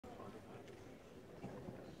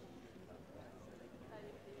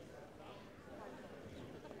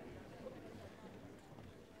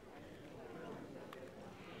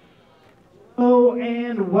Hello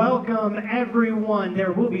and welcome everyone.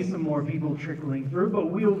 There will be some more people trickling through,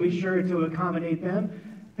 but we will be sure to accommodate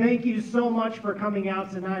them. Thank you so much for coming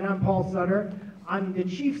out tonight. I'm Paul Sutter. I'm the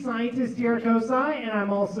chief scientist here at COSI, and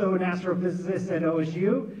I'm also an astrophysicist at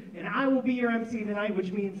OSU. And I will be your MC tonight,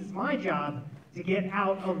 which means it's my job to get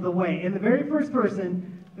out of the way. And the very first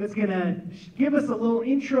person that's going to give us a little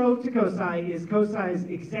intro to COSI is COSI's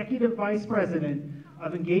Executive Vice President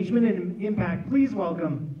of Engagement and Impact. Please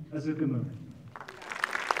welcome Azuka Moon.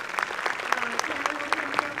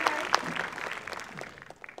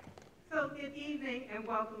 So good evening and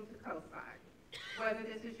welcome to COSI. Whether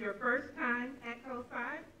this is your first time at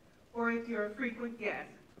COSI or if you're a frequent guest,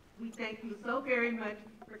 we thank you so very much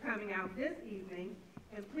for coming out this evening,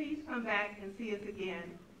 and please come back and see us again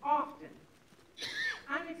often.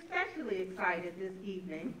 I'm especially excited this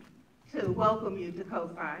evening to welcome you to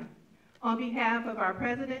COSI on behalf of our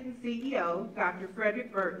President and CEO, Dr.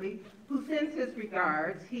 Frederick Bertley, who sends his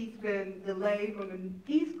regards. He's been delayed on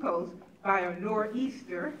the East Coast by a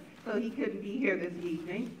nor'easter, so he couldn't be here this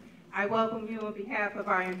evening. I welcome you on behalf of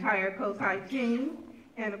our entire COSI team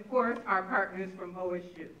and, of course, our partners from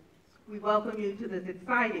OSU. We welcome you to this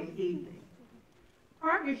exciting evening.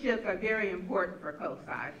 Partnerships are very important for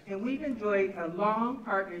COSI, and we've enjoyed a long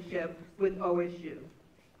partnership with OSU.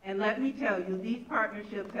 And let me tell you, these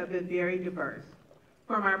partnerships have been very diverse.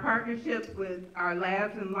 From our partnership with our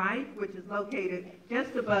Labs in Life, which is located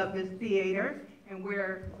just above this theater, and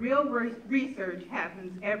where real research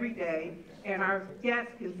happens every day, and our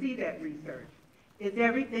guests can see that research. It's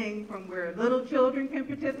everything from where little children can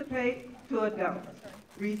participate to adults.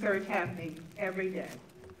 Research happening every day.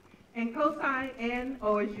 And COSI and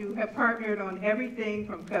OSU have partnered on everything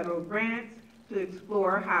from federal grants to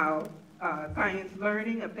explore how science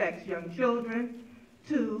learning affects young children,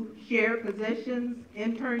 to shared positions,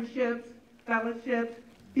 internships, fellowships,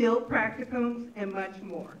 field practicums, and much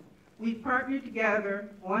more. We've partnered together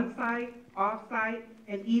on-site, off-site,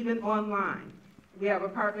 and even online. We have a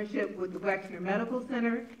partnership with the Wexner Medical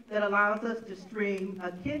Center that allows us to stream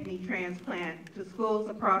a kidney transplant to schools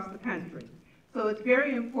across the country. So it's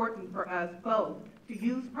very important for us both to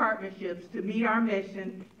use partnerships to meet our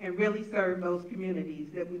mission and really serve those communities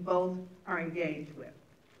that we both are engaged with.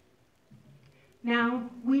 Now,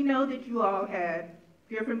 we know that you all had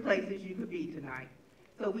different places you could be tonight.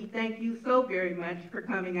 So we thank you so very much for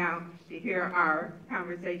coming out to hear our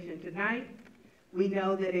conversation tonight. We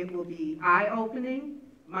know that it will be eye-opening,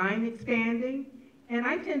 mind-expanding, and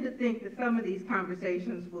I tend to think that some of these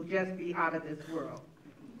conversations will just be out of this world.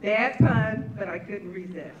 Bad pun, but I couldn't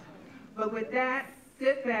resist. But with that,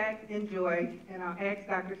 sit back, enjoy, and I'll ask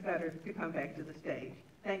Dr. Sutter to come back to the stage.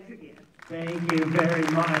 Thanks again. Thank you very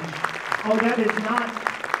much. Oh, that is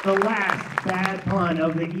not the last bad pun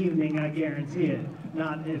of the evening, I guarantee it.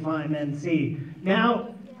 Not if I'm MC.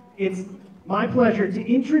 Now, it's my pleasure to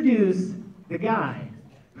introduce the guy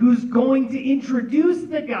who's going to introduce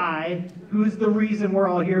the guy who's the reason we're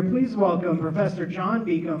all here. Please welcome Professor John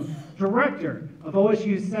Beacom, Director of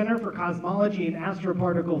OSU's Center for Cosmology and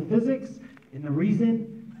Astroparticle Physics, and the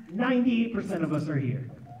reason 98% of us are here.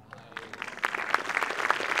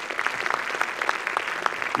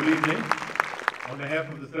 Good evening. On behalf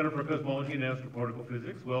of the Center for Cosmology and Astroparticle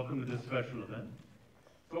Physics, welcome to this special event.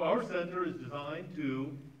 So our center is designed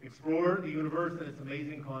to explore the universe and its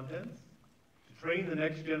amazing contents, to train the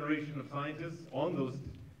next generation of scientists on those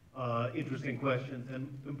interesting questions, and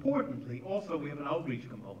importantly, also we have an outreach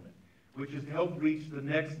component, which is to help reach the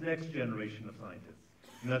next generation of scientists.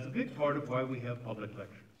 And that's a big part of why we have public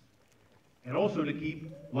lectures. And also to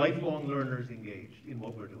keep lifelong learners engaged in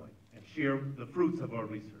what we're doing and share the fruits of our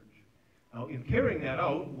research. Now, in carrying that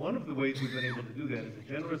out, one of the ways we've been able to do that is a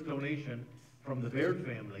generous donation from the Baird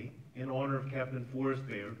family in honor of Captain Forrest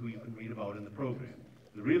Baird, who you can read about in the program.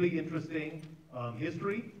 It's a really interesting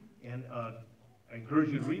history, and I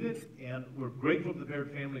encourage you to read it, and we're grateful to the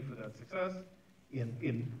Baird family for that success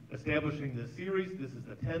in establishing this series. This is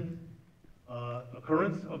the 10th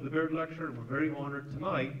occurrence of the Baird Lecture, and we're very honored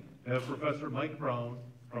tonight to have Professor Mike Brown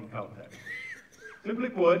from Caltech. Simply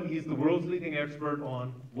put, he's the world's leading expert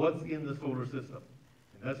on what's in the solar system.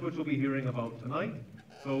 And that's what you'll be hearing about tonight.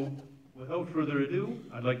 So without further ado,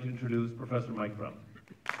 I'd like to introduce Professor Mike Brown.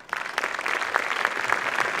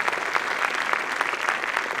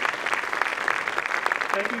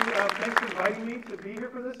 Thank you. Thanks for inviting me to be here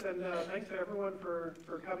for this, and thanks to everyone for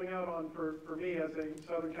coming out for me as a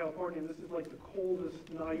Southern Californian. This is like the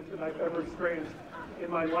coldest night that I've ever experienced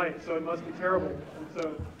in my life, so it must be terrible. And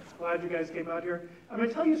so glad you guys came out here. I'm going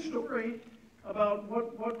to tell you a story about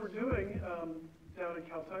what we're doing down in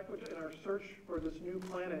Caltech, which in our search for this new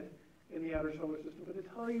planet in the outer solar system. But to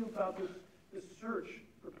tell you about this this search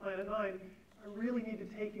for Planet 9, I really need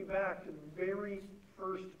to take you back to the very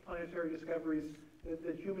first planetary discoveries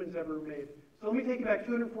that humans ever made. So let me take you back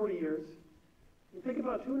 240 years. You think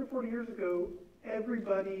about 240 years ago,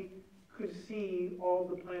 everybody could see all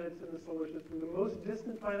the planets in the solar system. The most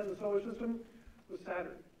distant planet in the solar system was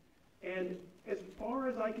Saturn. And as far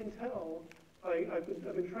as I can tell, I've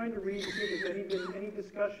been trying to read to see if there's been any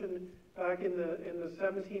discussion back in the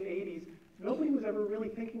 1780s. Nobody was ever really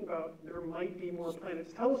thinking about there might be more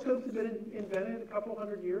planets. Telescopes had been invented a couple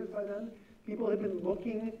hundred years by then. People had been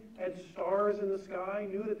looking at stars in the sky,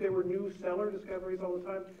 knew that there were new stellar discoveries all the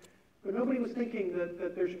time. But nobody was thinking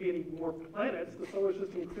that there should be any more planets. The solar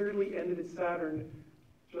system clearly ended at Saturn,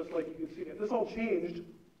 just like you can see it. This all changed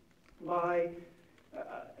by,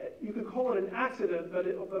 you could call it an accident, but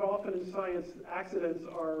often in science, accidents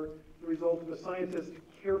are the result of a scientist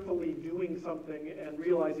carefully doing something and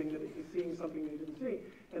realizing that he's seeing something that he didn't see.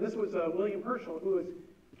 And this was William Herschel, who was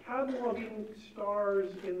cataloging stars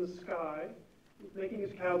in the sky. Making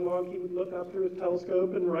his catalog, he would look up through his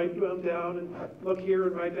telescope and write them down and look here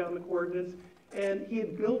and write down the coordinates. And he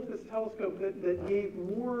had built this telescope that gave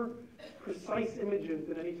more precise images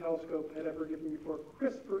than any telescope had ever given before,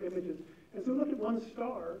 crisper images. And so he looked at one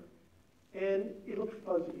star, and it looked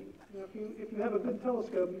fuzzy. You know, if you have a good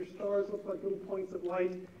telescope, your stars look like little points of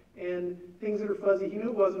light, and things that are fuzzy, he knew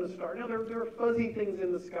it wasn't a star. Now, there are fuzzy things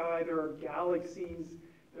in the sky. There are galaxies.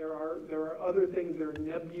 There are other things, there are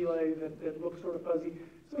nebulae that look sort of fuzzy.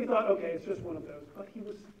 So he thought, okay, it's just one of those. But he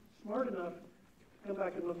was smart enough to come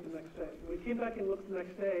back and look the next day. When he came back and looked the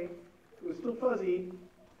next day, it was still fuzzy,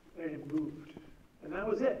 and it moved. And that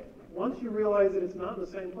was it. Once you realize that it's not in the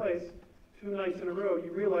same place, 2 nights in a row,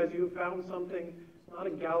 you realize you have found something, not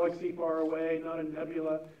a galaxy far away, not a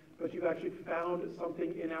nebula, but you've actually found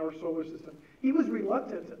something in our solar system. He was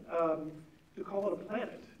reluctant to call it a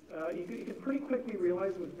planet. He could pretty quickly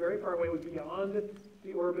realize it was very far away, it was beyond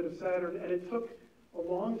the orbit of Saturn, and it took a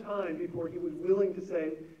long time before he was willing to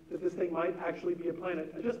say that this thing might actually be a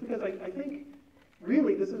planet. Just because I think,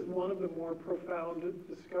 really, this is one of the more profound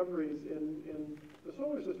discoveries in the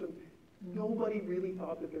solar system. Nobody really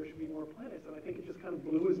thought that there should be more planets, and I think it just kind of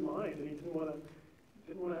blew his mind, and he didn't want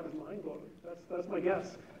to have his mind blown. That's my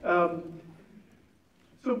guess.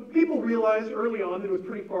 So people realized early on that it was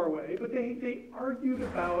pretty far away, but they argued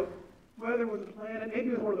about whether it was a planet. Maybe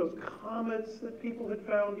it was one of those comets that people had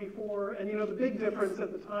found before. And you know, the big difference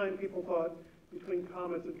at the time, people thought, between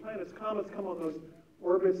comets and planets, comets come on those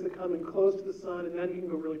orbits that come in close to the sun, and then you can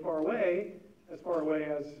go really far away as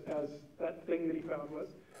that thing that he found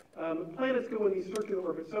was. Planets go in these circular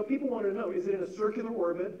orbits. So people wanted to know, is it in a circular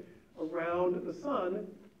orbit around the sun,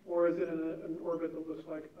 or is it in an orbit that looks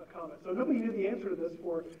like a comet? So nobody knew the answer to this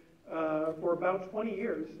for about 20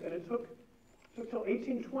 years, and it took till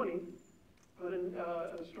 1820 when an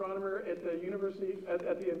astronomer at the university, at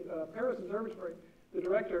the Paris Observatory, the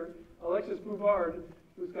director, Alexis Bouvard,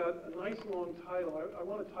 who's got a nice long title. I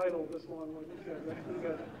want to title this long one. That's pretty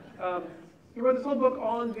good. He wrote this whole book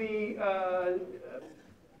on the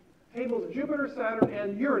tables of Jupiter, Saturn,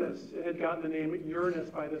 and Uranus. It had gotten the name Uranus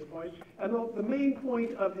by this point. And the main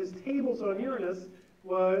point of his tables on Uranus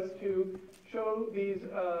was to show these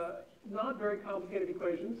not very complicated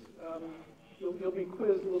equations. You'll be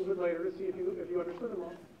quizzed a little bit later to see if you understood them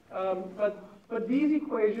all. But these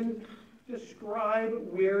equations describe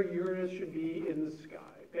where Uranus should be in the sky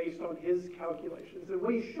based on his calculations. And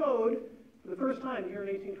what he showed for the first time here in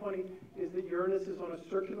 1820 is that Uranus is on a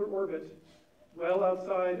circular orbit well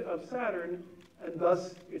outside of Saturn, and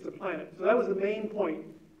thus it's a planet. So that was the main point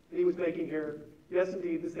that he was making here. Yes,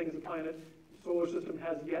 indeed, this thing is a planet. The solar system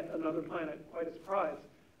has yet another planet. Quite a surprise.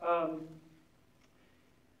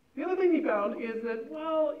 The other thing he found is that,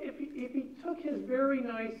 well, if he took his very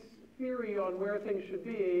nice theory on where things should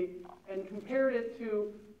be and compared it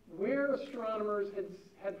to where astronomers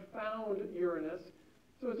had found Uranus,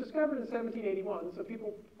 so it was discovered in 1781, so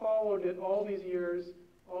people followed it all these years,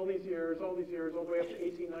 all the way up to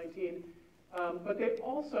 1819. But they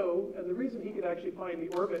also, and the reason he could actually find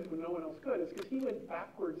the orbit when no one else could, is because he went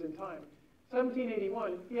backwards in time.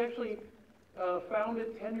 1781, he actually found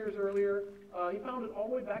it 10 years earlier. He found it all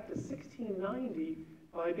the way back to 1690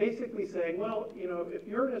 by basically saying, well, you know, if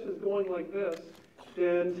Uranus is going like this,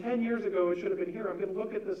 then 10 years ago it should have been here. I'm going to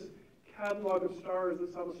look at this catalog of stars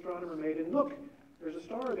that some astronomer made, and look, there's a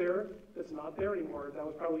star there that's not there anymore. That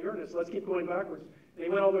was probably Uranus. Let's keep going backwards. And he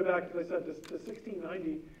went all the way back, as I said, to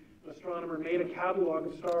 1690. An astronomer made a catalog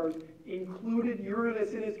of stars, included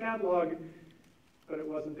Uranus in his catalog, but it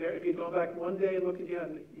wasn't there. If he'd gone back one day and looked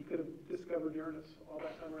again, he could have discovered Uranus all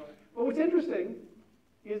that time earlier. But what's interesting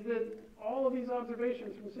is that all of these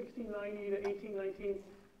observations from 1690 to 1819,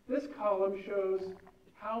 this column shows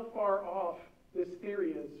how far off this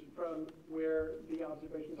theory is from where the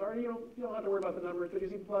observations are. And you don't have to worry about the numbers, but you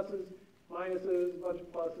see pluses, minuses, a bunch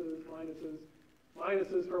of pluses,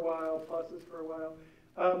 minuses for a while, pluses for a while.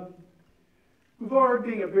 Bouvard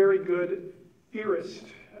being a very good theorist,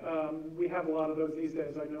 we have a lot of those these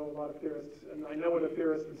days. I know a lot of theorists, and I know what a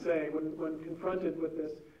theorist would say when confronted with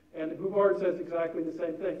this. And Bouvard says exactly the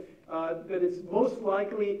same thing, that it's most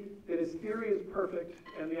likely that his theory is perfect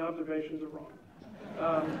and the observations are wrong.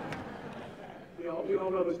 We all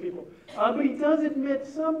know those people. But he does admit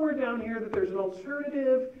somewhere down here that there's an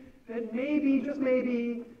alternative, that maybe, just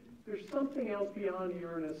maybe, there's something else beyond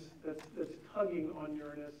Uranus that's tugging on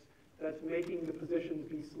Uranus, that's making the positions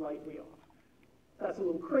be slightly off. That's a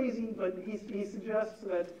little crazy, but he suggests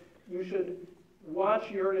that you should watch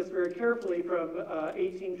Uranus very carefully from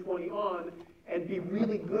 1820 on and be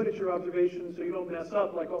really good at your observations so you don't mess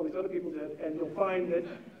up like all these other people did, and you'll find that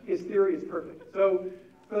his theory is perfect. So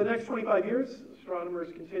for the next 25 years,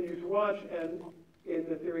 astronomers continued to watch, and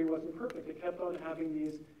the theory wasn't perfect. It kept on having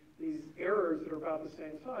these errors that are about the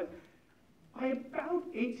same size. By about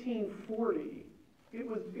 1840, it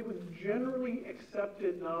was generally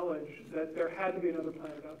accepted knowledge that there had to be another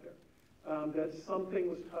planet out there, that something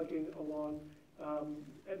was tugging along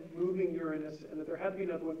and moving Uranus, and that there had to be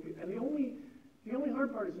another one. And the only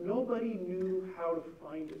hard part is nobody knew how to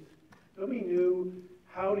find it. Nobody knew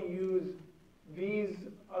how to use these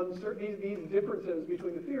differences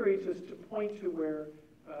between the theories just to point to where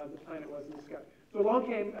the planet was in the sky. So along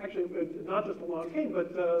came, actually, not just along came,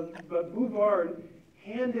 but Bouvard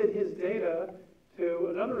handed his data to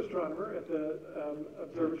another astronomer at the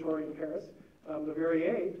observatory in Paris,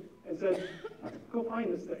 Leverrier, and said, go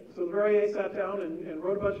find this thing. So Leverrier sat down and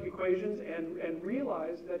wrote a bunch of equations and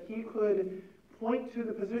realized that he could point to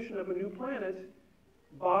the position of a new planet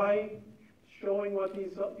by showing what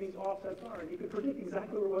these offsets are. And he could predict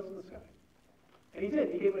exactly where it was in the sky. And he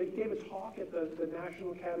did. He gave a talk at the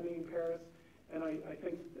National Academy in Paris. And I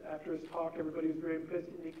think after his talk, everybody was very impressed,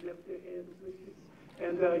 and they clapped their hands.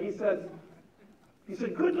 And he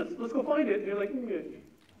said, good, let's go find it. And you're like,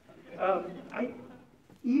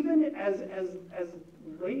 even as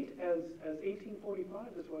late as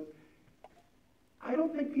 1845 this was, I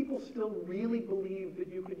don't think people still really believed that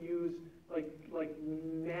you could use like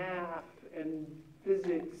math and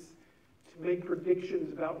physics to make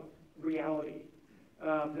predictions about reality.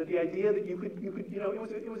 That the idea that you could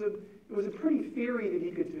it was a pretty theory that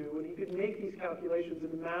he could do, and he could make these calculations,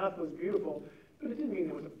 and the math was beautiful, but it didn't mean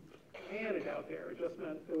there was a planet out there. It just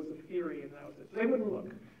meant there was a theory, and that was it. So they wouldn't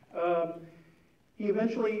look. He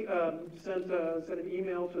eventually sent an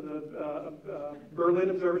email to the Berlin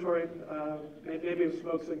Observatory. Maybe it was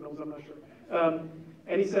smoke signals, I'm not sure.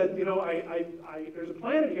 And he said, there's a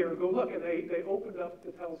planet here, go look. And they opened up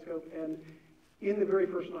the telescope, and in the very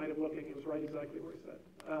first night of looking, it was right exactly where he said.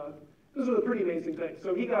 This was a pretty amazing thing.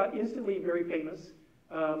 So he got instantly very famous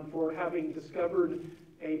for having discovered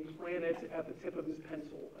a planet at the tip of his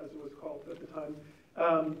pencil, as it was called at the time.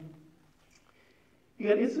 He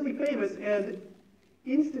got instantly famous, and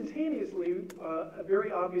instantaneously, a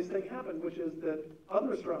very obvious thing happened, which is that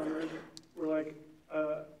other astronomers were like,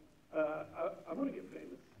 I want to get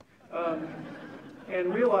famous.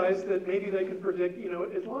 And realized that maybe they could predict,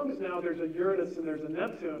 as long as now there's a Uranus and there's a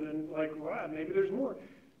Neptune, and like, wow, maybe there's more.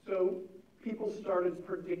 So people started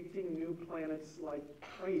predicting new planets like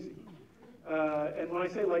crazy. And when I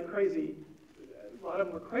say like crazy, a lot of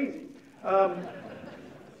them were crazy.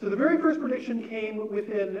 So the very first prediction came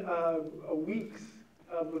within weeks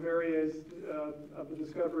of Leverrier's, of the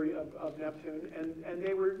discovery of Neptune. And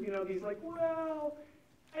they were, these like, well,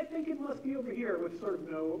 I think it must be over here, with sort of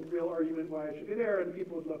no real argument why it should be there, and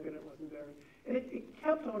people would look and it wasn't there. And it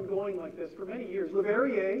kept on going like this for many years.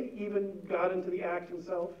 Leverrier even got into the act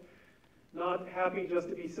himself, not happy just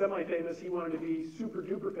to be semi-famous, he wanted to be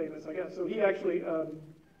super-duper famous, I guess. So he actually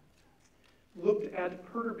looked at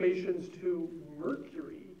perturbations to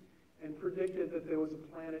Mercury and predicted that there was a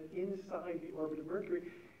planet inside the orbit of Mercury.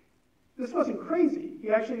 This wasn't crazy.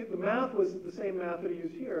 The math was the same math that he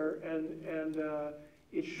used here, and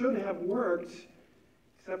it should have worked,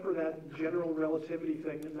 except for that general relativity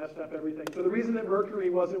thing that messed up everything. So the reason that Mercury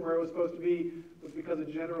wasn't where it was supposed to be was because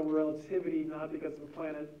of general relativity, not because of a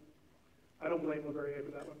planet. I don't blame Leverrier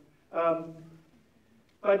for that one.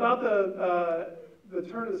 By about the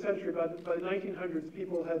turn of the century, by the 1900s,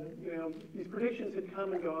 people had, these predictions had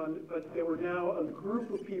come and gone, but there were now a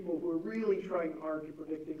group of people who were really trying hard to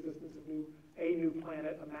predict the existence of a new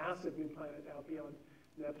planet, a massive new planet out beyond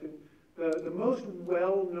Neptune. The most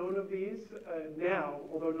well-known of these now,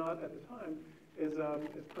 although not at the time, is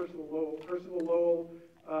Percival Lowell. Percival Lowell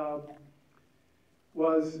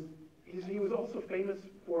he was also famous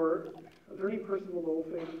for, are there any Percival Lowell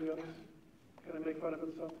fans in the audience? Can I make fun of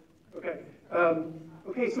him some? Okay.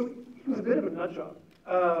 Okay, so he was a bit of a nut job.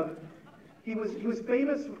 He was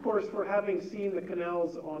famous, of course, for having seen the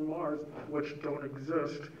canals on Mars, which don't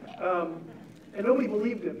exist. And nobody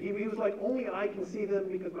believed him. He was like, only I can see them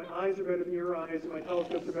because my eyes are better than your eyes, and my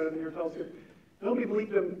telescopes are better than your telescopes. Nobody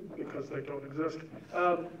believed him because they don't exist.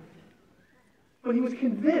 But he was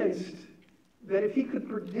convinced that if he could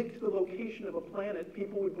predict the location of a planet,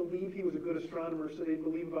 people would believe he was a good astronomer, so they'd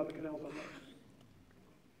believe about the canals on Mars.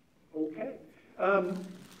 Okay.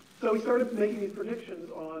 So he started making these predictions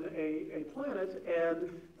on a planet, and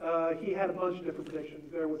he had a bunch of different predictions.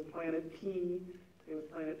 There was planet P, there was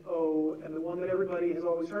planet O, and the one that everybody has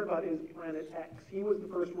always heard about is planet X. He was the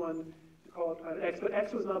first one to call it planet X, but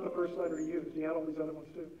X was not the first letter he used. He had all these other ones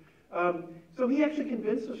too. So he actually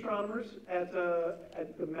convinced astronomers at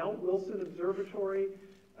the Mount Wilson Observatory,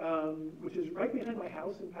 which is right behind my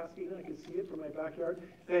house in Pasadena. I can see it from my backyard.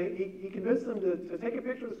 He convinced them to take a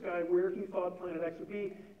picture of the sky where he thought planet X would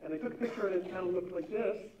be, and they took a picture and it kind of looked like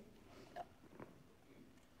this.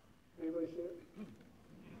 Anybody see it?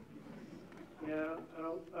 Yeah, I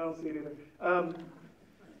don't see it either.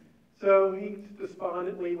 So he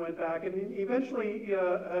despondently went back, and he eventually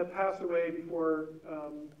passed away before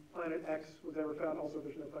planet X was ever found. Also,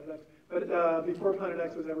 there's no planet X, but before planet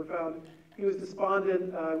X was ever found, he was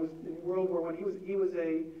despondent. Was in World War I. He was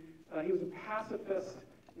a pacifist.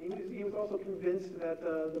 He was also convinced that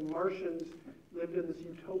the Martians lived in this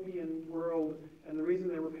utopian world, and the reason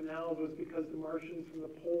there were canals was because the Martians from the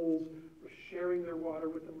poles were sharing their water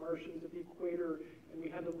with the Martians at the equator, and we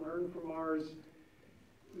had to learn from Mars.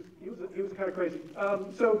 He was kind of crazy.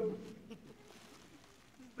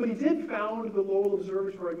 But he did found the Lowell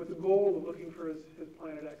Observatory with the goal of looking for his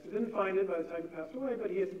planet X. He didn't find it by the time he passed away, but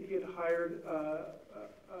he had hired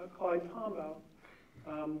Clyde Tombaugh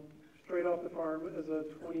straight off the farm as a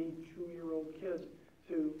 22-year-old kid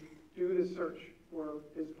to do this search for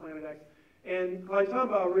his planet X. And Clyde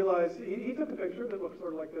Tombaugh realized, he took a picture that looked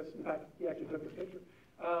sort of like this. In fact, he actually took this picture.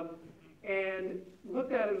 And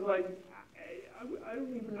looked at it and was like, I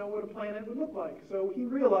don't even know what a planet would look like. So he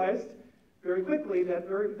realized very quickly that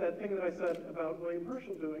thing that I said about William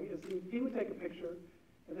Herschel doing is he would take a picture,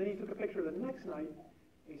 and then he took a picture the next night,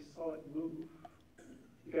 and he saw it move.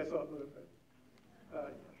 You guys saw it move, right? Yeah,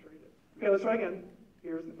 sure you did. Okay, let's try again.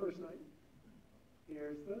 Here's the first night.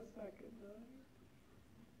 Here's the second night.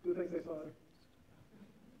 Who thinks they saw it?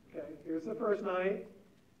 Okay, here's the first night.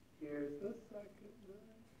 Here's the second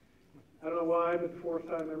night. I don't know why, but the fourth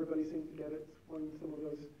time everybody seems to get it. It's some of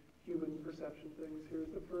those human perception things. Here's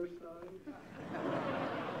the first night.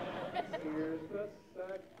 Here's the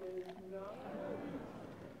second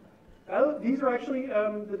night. These are actually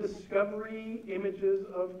the discovery images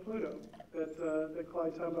of Pluto that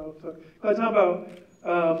Clyde Tombaugh took. Clyde Tombaugh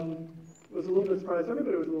was a little bit surprised.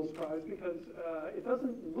 Everybody was a little surprised because it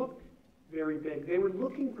doesn't look very big. They were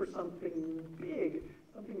looking for something big,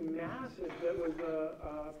 something massive that was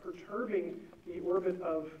perturbing the orbit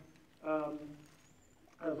of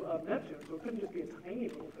Neptune. So it couldn't just be a tiny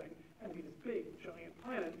little thing. It had to be this big, giant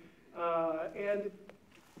planet. And it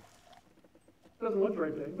doesn't look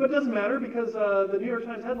very big. But it doesn't matter because the New York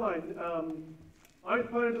Times headline, ninth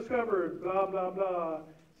planet discovered, blah, blah, blah.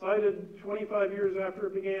 Sighted 25 years after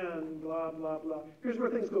it began, blah, blah, blah. Here's where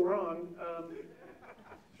things go wrong.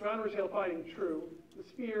 Astronomers hail finding true. The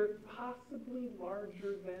sphere, possibly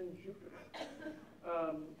larger than Jupiter,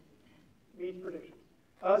 meets predictions.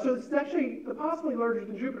 So it's actually, the possibly larger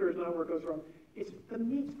than Jupiter is not where it goes wrong. It's the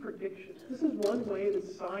meets predictions. This is one way that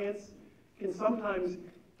science can sometimes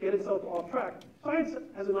get itself off track. Science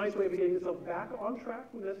has a nice way of getting itself back on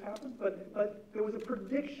track when this happens, but there was a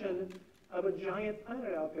prediction of a giant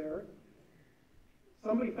planet out there.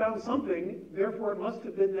 Somebody found something, therefore it must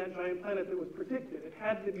have been that giant planet that was predicted. It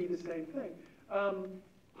had to be the same thing.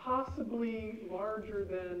 Possibly larger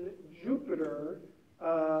than Jupiter,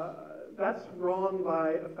 that's wrong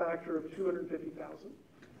by a factor of 250,000.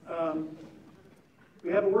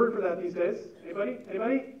 We have a word for that these days. Anybody?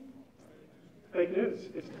 Anybody? Fake news.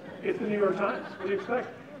 It's the New York Times. What do you expect?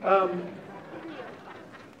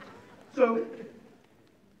 So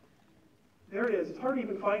there it is. It's hard to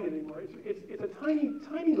even find it anymore. It's a tiny,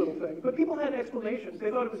 tiny little thing. But people had explanations. They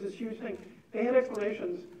thought it was this huge thing. They had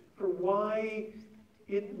explanations for why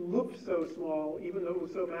it looked so small, even though it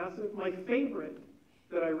was so massive. My favorite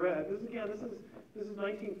that I read, this is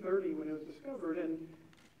 1930 when it was discovered, and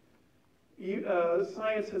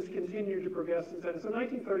Science has continued to progress since then. So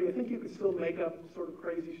 1930, I think you could still make up sort of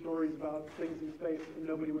crazy stories about things in space, and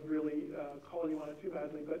nobody would really call you on it too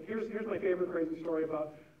badly. But here's my favorite crazy story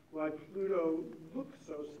about why Pluto looks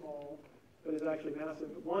so small, but is actually massive.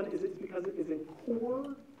 One is it's because it is a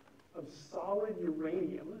core of solid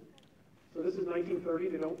uranium. So this is 1930.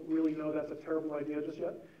 They don't really know that's a terrible idea just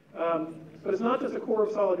yet. But it's not just a core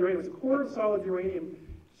of solid uranium. It's a core of solid uranium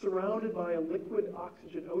surrounded by a liquid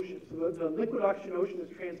oxygen ocean. So the liquid oxygen ocean is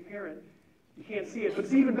transparent. You can't see it, but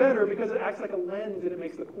it's even better because it acts like a lens and it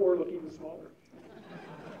makes the core look even smaller.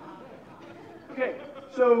 Okay,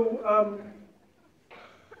 so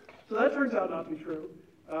that turns out not to be true.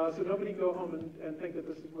 So nobody go home and think that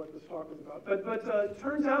this is what this talk was about. But it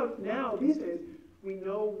turns out now, these days, we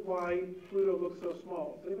know why Pluto looks so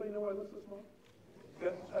small. Does anybody know why it looks so small?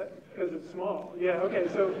 Because it's small. Yeah, okay,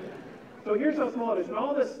 so here's how small it is. And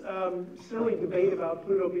all this silly debate about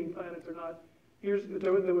Pluto being planets or not,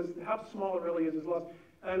 there was how small it really is lost.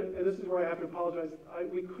 And this is where I have to apologize.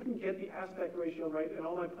 We couldn't get the aspect ratio right, and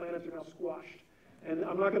all my planets are now squashed. And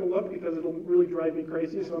I'm not going to look because it'll really drive me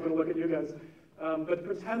crazy, so I'm going to look at you guys. But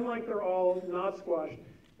pretend like they're all not squashed.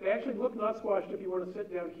 They actually look not squashed if you were to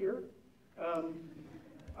sit down here.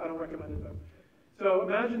 I don't recommend it though. So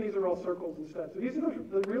imagine these are all circles instead. So these are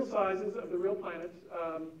the real sizes of the real planets,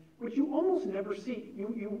 which you almost never see.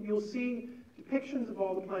 You'll see depictions of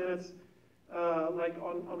all the planets like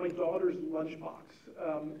on my daughter's lunchbox.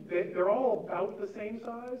 They're all about the same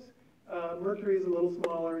size. Mercury is a little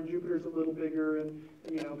smaller and Jupiter is a little bigger, and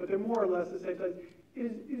but they're more or less the same size.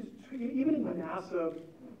 Even in NASA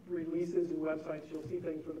releases and websites, you'll see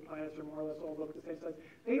things where the planets are more or less all look the same size.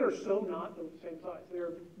 They are so not the same size. They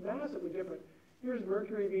are massively different. Here's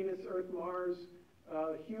Mercury, Venus, Earth, Mars,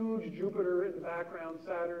 huge Jupiter in the background,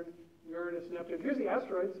 Saturn, Uranus, Neptune. Here's the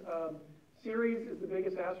asteroids. Ceres is the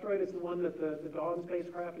biggest asteroid. It's the one that the Dawn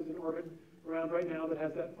spacecraft is in orbit around right now that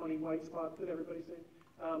has that funny white spot that everybody's seen.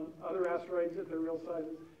 Other asteroids at their real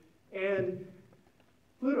sizes. And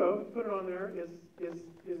Pluto, put it on there, is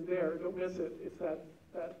there. Don't miss it. It's that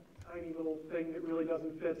tiny little thing that really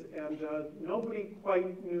doesn't fit. And nobody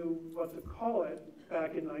quite knew what to call it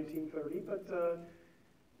back in 1930, but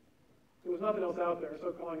there was nothing else out there,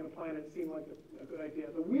 so calling it a planet seemed like a good idea.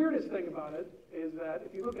 The weirdest thing about it is that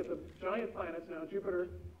if you look at the giant planets now, Jupiter,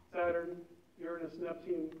 Saturn, Uranus,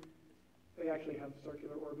 Neptune, they actually have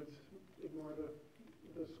circular orbits. Ignore the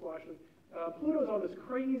squashing. Pluto's on this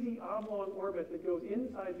crazy oblong orbit that goes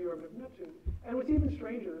inside the orbit of Neptune. And what's even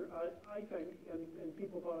stranger, I think, and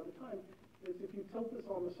people thought at the time, is if you tilt this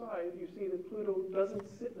on the side, you see that Pluto doesn't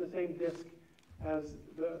sit in the same disk as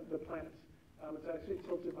the planets. It's actually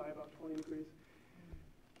tilted by about 20 degrees.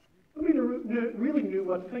 Nobody really knew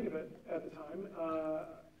what to think of it at the time,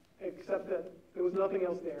 except that there was nothing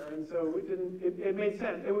else there, and so it made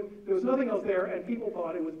sense. There was nothing else there, and people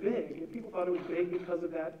thought it was big. And people thought it was big because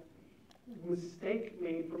of that mistake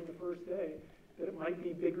made from the first day, that it might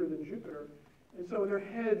be bigger than Jupiter. And so in their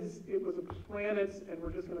heads, it was a planet, and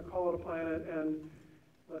we're just going to call it a planet, and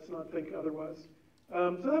let's not think otherwise.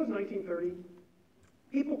 So that was 1930.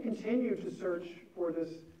 People continued to search for this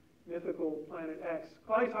mythical planet X.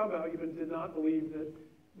 Claudius Haumau even did not believe that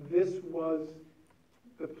this was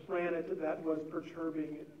the planet that was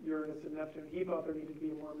perturbing Uranus and Neptune. He thought there needed to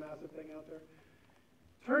be a more massive thing out there.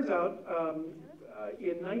 Turns out,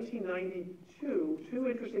 in 1992, two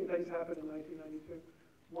interesting things happened in 1992.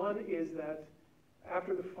 One is that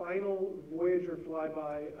after the final Voyager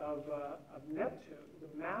flyby of Neptune,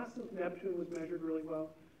 the mass of Neptune was measured really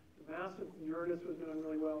well. The mass of Uranus was known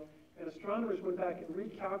really well. And astronomers went back and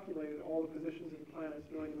recalculated all the positions of the planets,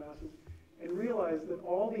 knowing the masses, and realized that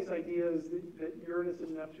all these ideas that Uranus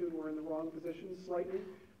and Neptune were in the wrong positions slightly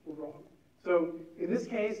were wrong. So in this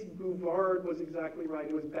case, Bouvard was exactly right.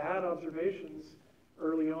 It was bad observations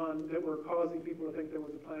early on that were causing people to think there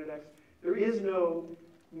was a planet X. There is no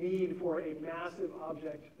need for a massive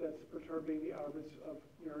object that's perturbing the orbits of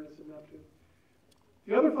Uranus and Neptune.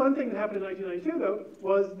 The other fun thing that happened in 1992, though,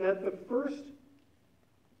 was that the first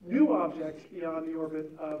new object beyond the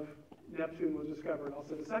orbit of Neptune was discovered,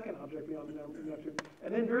 also the second object beyond the Neptune.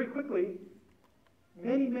 And then very quickly,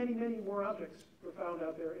 many, many, many more objects were found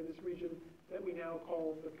out there in this region that we now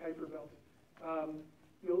call the Kuiper Belt.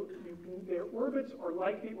 Their orbits are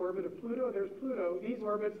like the orbit of Pluto. There's Pluto. These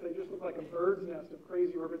orbits, they just look like a bird's nest of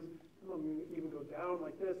crazy orbits. Some of them even go down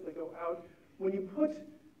like this. They go out. When you put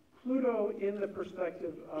Pluto in the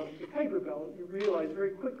perspective of the Kuiper Belt, you realize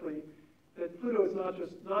very quickly that Pluto is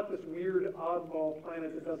not this weird oddball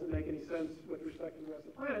planet that doesn't make any sense with respect to the rest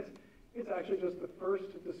of the planets. It's actually just the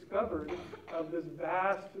first discovered of this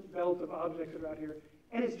vast belt of objects around here.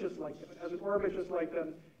 And it's just like them. It has an orbit just like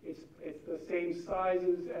them. It's the same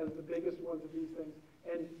sizes as the biggest ones of these things.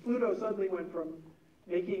 And Pluto suddenly went from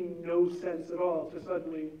making no sense at all to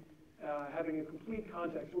suddenly having a complete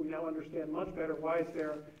context where we now understand much better why it's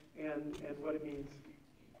there and what it means.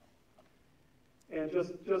 And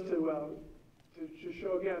just to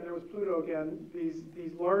show again, there was Pluto again. These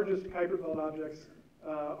largest Kuiper Belt objects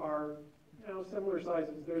are similar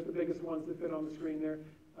sizes. There's the biggest ones that fit on the screen there.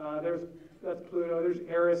 That's Pluto. There's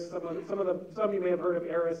Eris. Some you may have heard of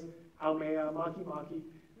Eris, Haumea, Makemake.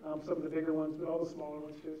 Some of the bigger ones, but all the smaller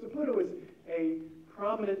ones too. So Pluto is a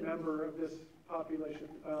prominent member of this population.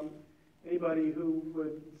 Anybody who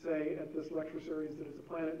would say at this lecture series that it's a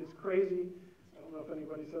planet is crazy. I don't know if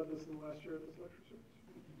anybody said this in the last year at this lecture series.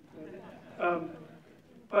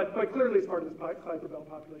 But clearly it's part of this Kuiper Belt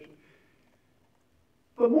population.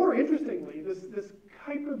 But more interestingly, this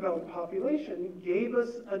Kuiper Belt population gave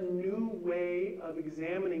us a new way of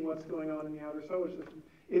examining what's going on in the outer solar system.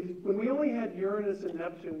 When we only had Uranus and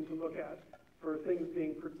Neptune to look at for things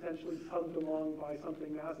being potentially tugged along by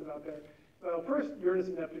something massive out there, well, first, Uranus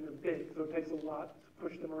and Neptune are big, so it takes a lot to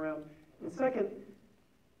push them around. And second,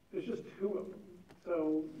 there's just two of them,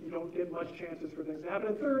 so you don't get much chances for things to happen.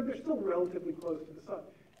 And third, they're still relatively close to the sun.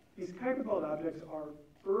 These Kuiper Belt objects are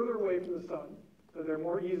further away from the sun, so they're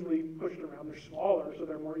more easily pushed around. They're smaller, so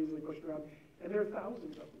they're more easily pushed around. And there are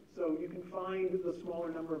thousands of them, so you can find the smaller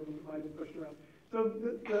number of them that might have been pushed around. So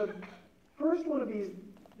the first one of these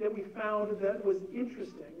that we found that was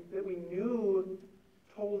interesting, that we knew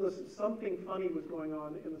told us something funny was going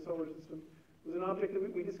on in the solar system, was an object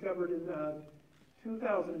that we discovered in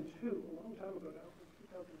 2002, a long time ago now,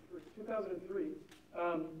 2003.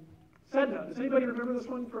 Sedna. Does anybody remember this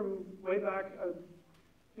one from way back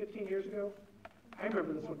 15 years ago? I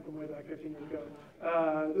remember this one from way back 15 years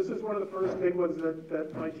ago. This is one of the first big ones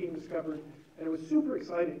that my team discovered, and it was super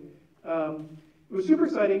exciting. It was super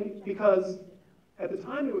exciting because at the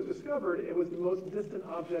time it was discovered, it was the most distant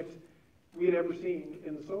object we had ever seen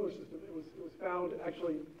in the solar system. It was found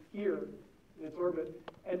actually here in its orbit.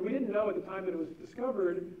 And we didn't know at the time that it was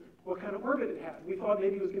discovered what kind of orbit it had. We thought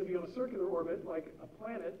maybe it was going to be on a circular orbit like a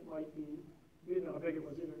planet might be. We didn't know how big it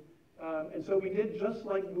was either. And so we did just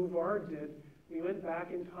like Bouvard did. We went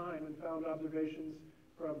back in time and found observations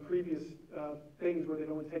from previous things where they'd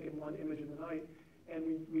only taken one image in the night.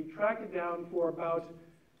 And we tracked it down for about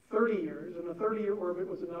 30 years. And the 30-year orbit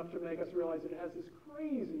was enough to make us realize it has this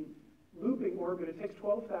crazy looping orbit. It takes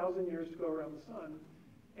 12,000 years to go around the sun.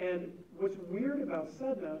 And what's weird about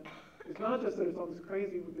Sedna is not just that it's on this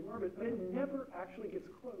crazy looping orbit, but it never actually gets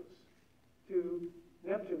close to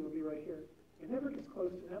Neptune, would be right here. It never gets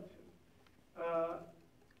close to Neptune.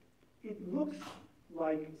 It looks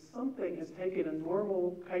like something has taken a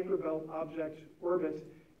normal Kuiper Belt object orbit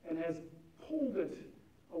and has pulled it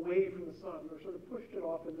away from the sun, or sort of pushed it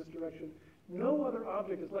off in this direction. No other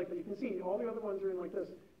object is like that. You can see all the other ones are in like this.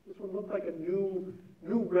 This one looked like a new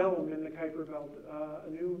realm in the Kuiper Belt,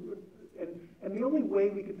 and the only way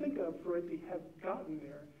we could think of for it to have gotten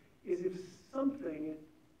there is if something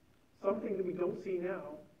that we don't see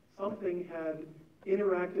now, something had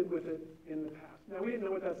interacted with it in the past. Now, we didn't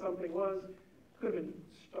know what that something was. Could have been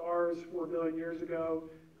stars 4 billion years ago.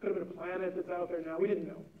 Could have been a planet that's out there now. We didn't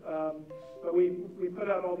know. But we put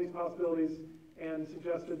out all these possibilities and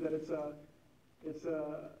suggested that it's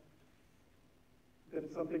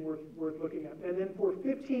something worth looking at. And then for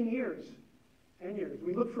 15 years, 10 years,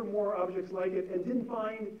 we looked for more objects like it and didn't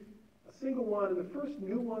find a single one. And the first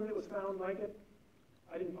new one that was found like it,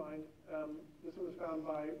 I didn't find. This one was found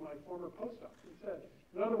by my former postdoc instead.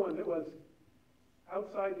 Another one that was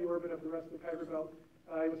outside the orbit of the rest of the Kuiper Belt.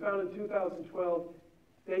 It was found in 2012.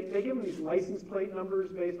 They give them these license plate numbers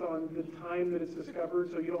based on the time that it's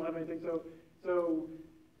discovered, so you don't have anything. So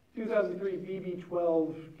 2003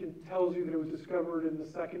 BB12 tells you that it was discovered in the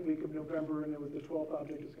second week of November, and it was the 12th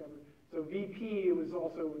object discovered. So VP, it was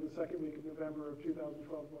also in the second week of November of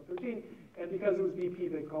 2012-13, and because it was VP,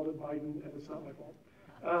 they called it Biden, and it's not my fault.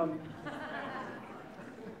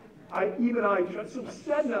 So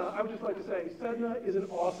Sedna, I would just like to say, Sedna is an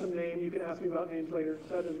awesome name. You can ask me about names later.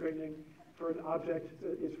 Sedna is a great name for an object.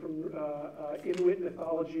 It's from Inuit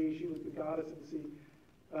mythology. She was the goddess of the sea.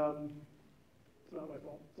 It's not my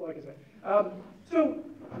fault. That's all I can say. So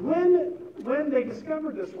when they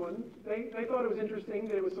discovered this one, they thought it was interesting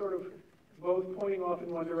that it was sort of both pointing off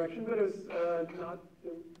in one direction, but it was not.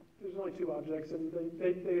 There's only two objects, and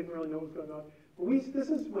they didn't really know what was going on. But this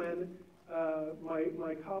is when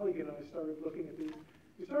my colleague and I started looking at these.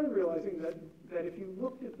 We started realizing that if you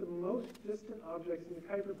looked at the most distant objects in the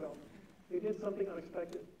Kuiper Belt, they did something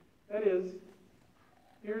unexpected. That is,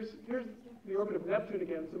 here's the orbit of Neptune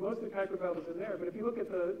again. So most of the Kuiper belt is in there. But if you look at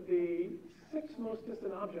the 6 most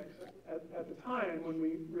distant objects at the time when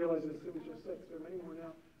we realized this, it was just 6. There are many more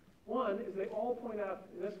now. 1 is they all point out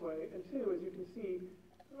in this way, and 2, as you can see,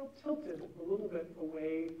 they're all tilted a little bit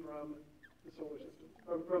away from the solar system,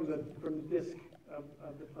 from the disk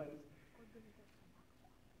of the planets.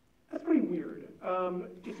 That's pretty weird.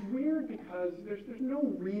 It's weird because there's no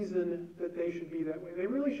reason that they should be that way. They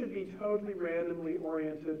really should be totally randomly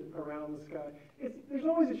oriented around the sky. There's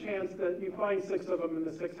always a chance that you find 6 of them and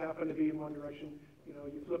the 6 happen to be in one direction. You know,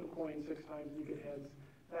 you flip a coin 6 times and you get heads.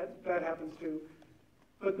 That happens too.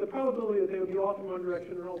 But the probability that they would be off in one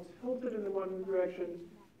direction and all tilted in the one direction,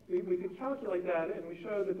 we could calculate that, and we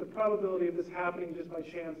showed that the probability of this happening just by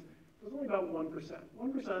chance was only about 1%.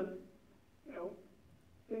 1%, you know,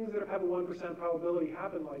 things that have a 1% probability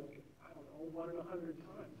happen like, I don't know, 1 in 100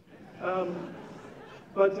 times.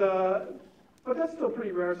 But that's still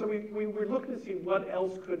pretty rare. So we were looking to see what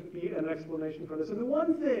else could be an explanation for this. And the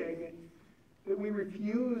one thing that we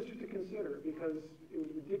refused to consider because it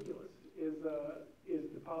was ridiculous is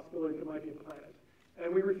the possibility that it might be a planet.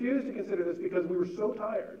 And we refused to consider this because we were so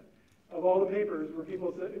tired of all the papers where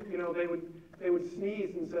people said, you know, they would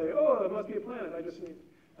sneeze and say, oh, it must be a planet, I just sneezed.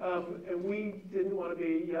 And we didn't want to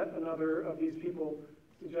be yet another of these people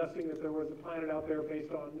suggesting that there was a planet out there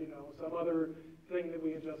based on, you know, some other thing that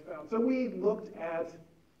we had just found. So we looked at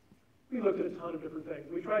a ton of different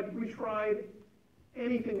things. We tried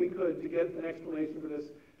anything we could to get an explanation for this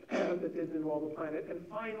that didn't involve a planet. And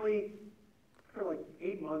finally, after like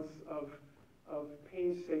 8 months of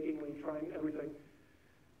painstakingly trying everything,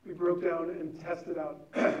 we broke down and tested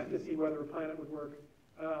out to see whether a planet would work.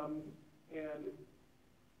 And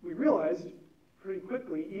we realized pretty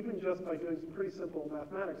quickly, even just by doing some pretty simple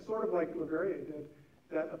mathematics, sort of like Leverrier did,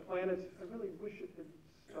 that a planet, I really wish it had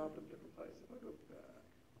stopped in a different place. If I go back.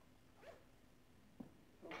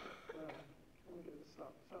 Let me get it to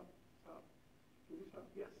stop. Can you stop?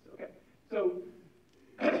 Yes, okay. So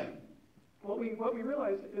what we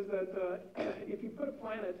realized is that if you put a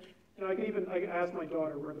planet, you know, I asked my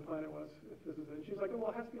daughter where the planet was, if this is it. She's like, oh, well,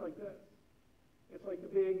 it has to be like this. It's like the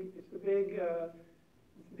big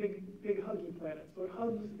huggy planet. So it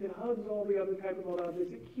hugs all the other Kuiper belt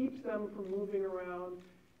objects. It keeps them from moving around.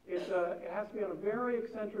 It has to be on a very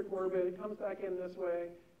eccentric orbit. It comes back in this way,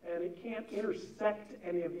 and it can't intersect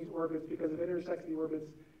any of these orbits because if it intersects the orbits,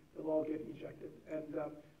 they'll all get ejected. And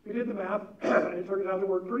we did the math, and it turns out to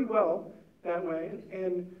work pretty well that way.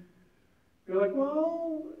 And we were like,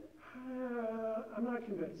 well, I'm not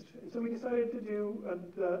convinced. And so we decided to do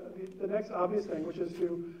the next obvious thing, which is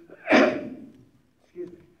to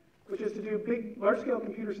which is to do large-scale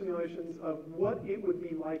computer simulations of what it would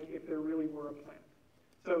be like if there really were a planet.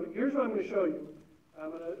 So here's what I'm going to show you.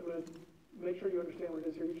 I'm going to make sure you understand what it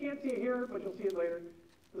is here. You can't see it here, but you'll see it later.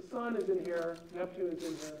 The sun is in here. Neptune is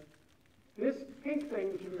in here. This pink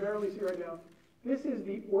thing that you can barely see right now, this is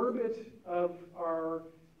the orbit of our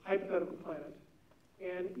hypothetical planet.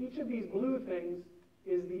 And each of these blue things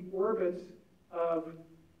is the orbit of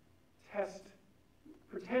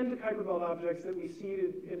pretend Kuiper belt objects that we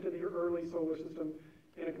seeded into the early solar system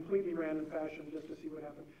in a completely random fashion just to see what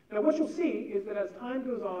happened. Now what you'll see is that as time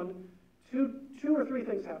goes on, two or three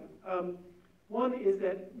things happen. One is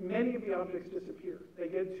that many of the objects disappear. They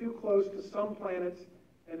get too close to some planets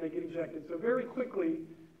and they get ejected. So very quickly,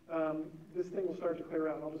 this thing will start to clear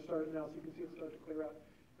out. I'll just start it now so you can see it start to clear out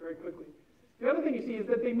very quickly. The other thing you see is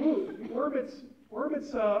that they move. The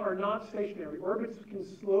orbits are not stationary. Orbits can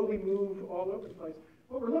slowly move all over the place.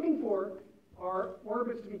 What we're looking for are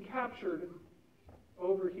orbits to be captured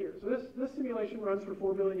over here. So this simulation runs for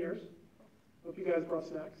 4 billion years. Hope you guys brought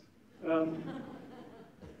snacks.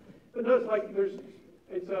 But notice, like,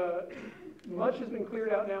 much has been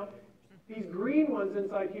cleared out now. These green ones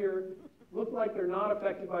inside here look like they're not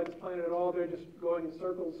affected by this planet at all. They're just going in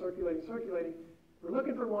circles, circulating. We're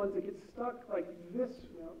looking for ones that get stuck like this.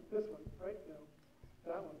 No, this one, right? No.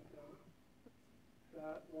 That one, no.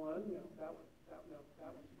 That one, no. That one, no.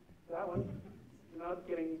 That one. That one, not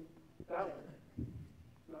getting that one.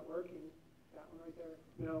 Not working. That one right there.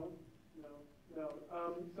 No.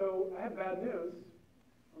 So I have bad news,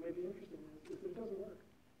 or maybe interesting news, is it doesn't work.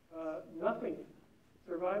 Nothing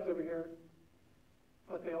survives over here,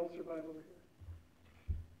 but they all survive over here.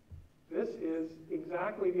 This is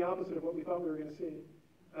exactly the opposite of what we thought we were going to see.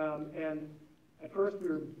 And at first we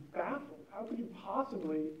were baffled. How could you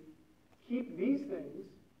possibly keep these things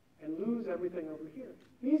and lose everything over here?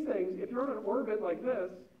 These things, if you're on an orbit like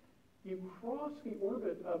this, you cross the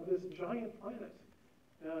orbit of this giant planet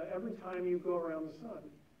every time you go around the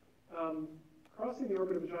sun. crossing the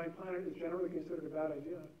orbit of a giant planet is generally considered a bad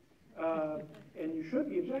idea, and you should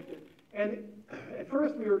be ejected. And at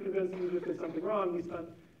first we were convinced we just did something wrong. We spent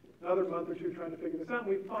another month or two trying to figure this out.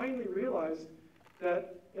 We finally realized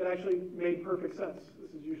that it actually made perfect sense.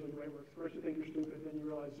 This is usually the way it works. First you think you're stupid, then you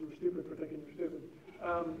realize you were stupid for thinking you're stupid.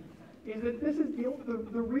 Is that this is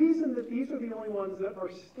the reason that these are the only ones that are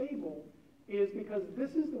stable is because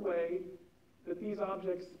this is the way that these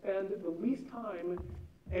objects spend the least time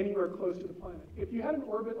anywhere close to the planet. If you had an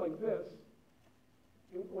orbit like this,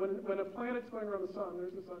 when a planet's going around the sun,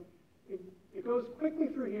 there's the sun, it goes quickly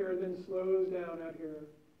through here and then slows down out here,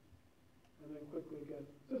 and then quickly again.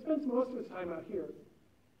 So it spends most of its time out here.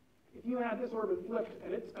 If you had this orbit flipped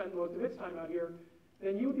and it spent most of its time out here,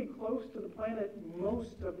 then you would be close to the planet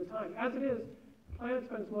most of the time. As it is, the planet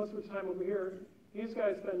spends most of its time over here. These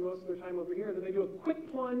guys spend most of their time over here. Then they do a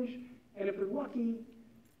quick plunge, and if they're lucky,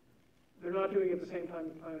 they're not doing it at the same time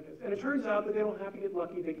the planet is. And it turns out that they don't have to get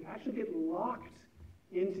lucky. They actually get locked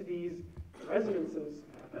into these resonances,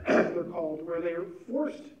 they're called, where they are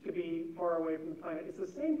forced to be far away from the planet. It's the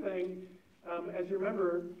same thing, as you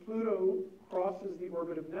remember, Pluto crosses the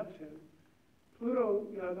orbit of Neptune. Pluto,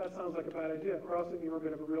 that sounds like a bad idea. Crossing the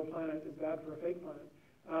orbit of a real planet is bad for a fake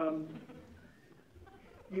planet.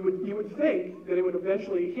 You would think that it would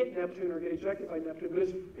eventually hit Neptune or get ejected by Neptune, but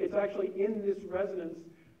it's actually in this resonance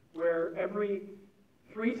where every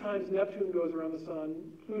 3 times Neptune goes around the sun,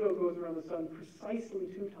 Pluto goes around the sun precisely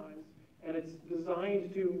 2 times, and it's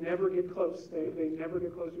designed to never get close. They never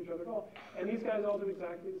get close to each other at all. And these guys all do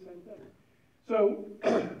exactly the same thing. So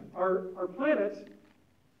our planet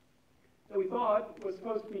that we thought was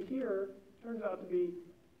supposed to be here turns out to be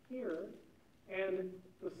here, and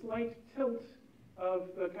the slight tilt of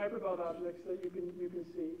the Kuiper Belt objects that you can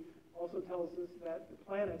see also tells us that the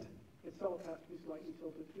planet itself has to be slightly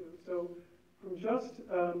tilted too. So from just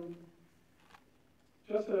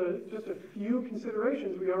a few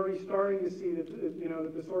considerations, we're already starting to see that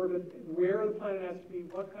that this orbit, where the planet has to be,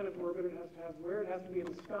 what kind of orbit it has to have, where it has to be in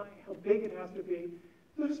the sky, how big it has to be.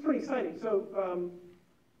 So this is pretty exciting. So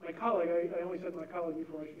my colleague, I only said my colleague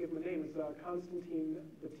before I should give him a name, is Konstantin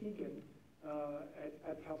Batygin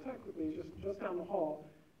at Caltech with me, just down the hall.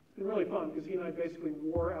 It's been really fun because he and I basically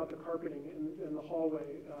wore out the carpeting in the hallway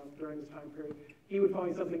during this time period. He would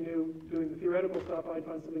find something new doing the theoretical stuff, I'd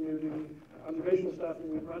find something new doing the observational stuff,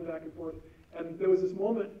 and we'd run back and forth. And there was this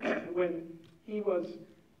moment when he was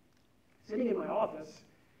sitting in my office,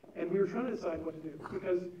 and we were trying to decide what to do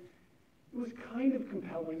because it was kind of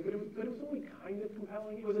compelling, but it was only kind of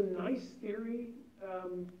compelling. It was a nice theory,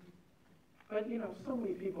 but so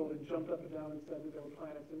many people had jumped up and down and said that there were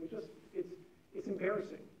planets, and it's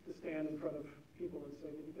embarrassing to stand in front of people and say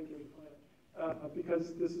that you think there's a planet,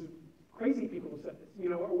 because this is crazy people have said this.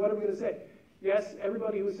 What are we going to say? Yes,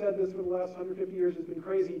 everybody who said this for the last 150 years has been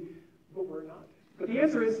crazy, but we're not. But the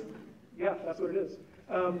answer is, yeah, that's what it is.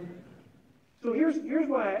 So here's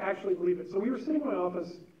why I actually believe it. So we were sitting in my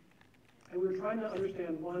office, and we were trying to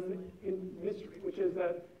understand one mystery, which is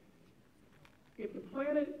that if the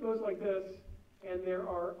planet goes like this, and there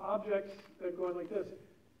are objects that are going like this,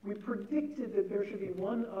 we predicted that there should be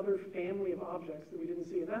one other family of objects that we didn't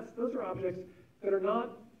see, and those are objects that are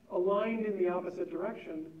not aligned in the opposite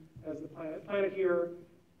direction as the planet here,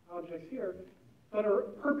 objects here, but are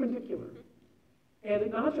perpendicular. And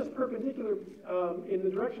not just perpendicular in the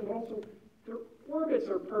direction, but also their orbits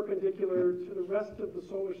are perpendicular to the rest of the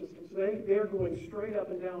solar system. So they're going straight up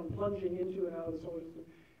and down, plunging into and out of the solar system.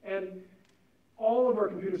 And all of our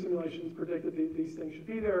computer simulations predict that these things should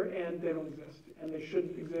be there, and they don't exist, and they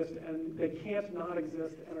shouldn't exist, and they can't not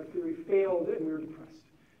exist, and our theory failed, and we were depressed.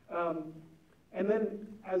 And then,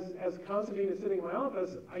 as Konstantin is sitting in my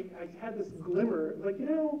office, I had this glimmer, like,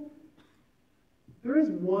 there is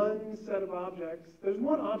one set of objects, there's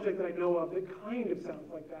one object that I know of that kind of sounds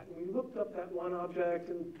like that, and we looked up that one object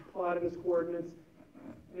and plotted its coordinates,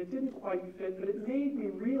 and it didn't quite fit, but it made me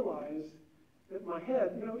realize that my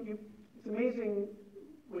head, it's amazing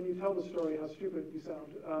when you tell the story how stupid you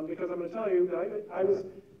sound, because I'm going to tell you that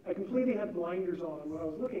I completely had blinders on what I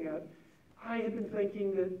was looking at. I had been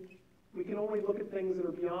thinking that we can only look at things that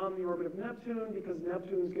are beyond the orbit of Neptune because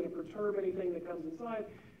Neptune is going to perturb anything that comes inside,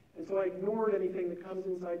 and so I ignored anything that comes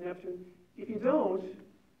inside Neptune. If you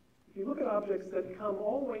look at objects that come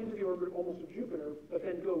all the way into the orbit almost of Jupiter, but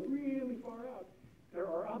then go really far out, there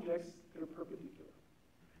are objects that are perpendicular.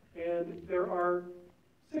 And there are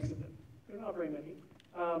 6 of them. There are not very many.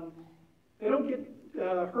 They don't get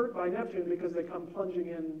hurt by Neptune because they come plunging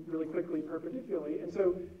in really quickly perpendicularly. And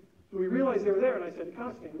so we realized they were there, and I said to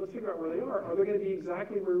Konstantin, let's figure out where they are. Are they going to be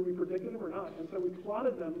exactly where we predicted them or not? And so we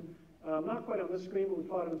plotted them, not quite on this screen, but we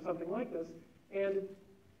plotted them something like this. And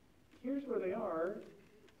here's where they are.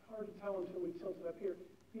 It's hard to tell until we tilt it up here.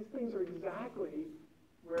 These things are exactly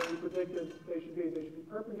where we predicted they should be. They should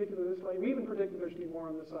be perpendicular this way. We even predicted there should be more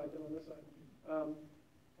on this side than on this side.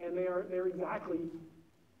 And they're exactly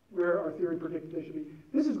where our theory predicted they should be.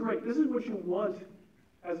 This is great. This is what you want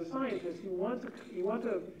as a scientist. You want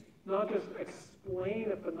to not just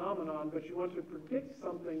explain a phenomenon, but you want to predict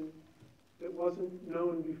something that wasn't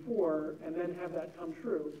known before and then have that come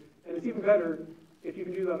true. And it's even better if you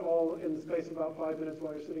can do that all in the space of about 5 minutes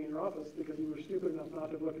while you're sitting in your office because you were stupid enough not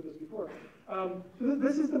to have looked at this before. So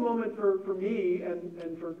this is the moment for me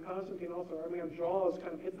and for Constantine also. I mean, our jaws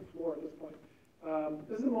kind of hit the floor at this point.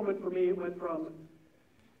 This is the moment for me. It went from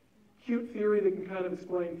cute theory that can kind of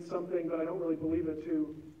explain something, but I don't really believe it,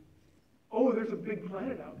 to, oh, there's a big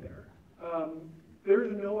planet out there.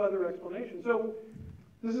 There's no other explanation. So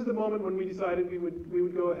this is the moment when we decided we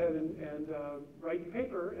would go ahead and write the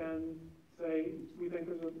paper and say we think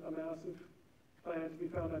there's a massive planet to be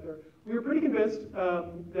found out there. We were pretty convinced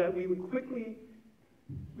that we would quickly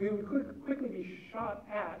be shot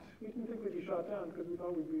at. We didn't think we'd be shot down because we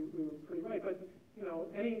thought we were pretty right. But you know,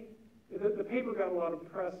 the paper got a lot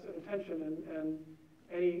of press and attention, and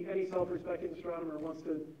any self-respecting astronomer wants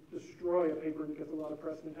to destroy a paper that gets a lot of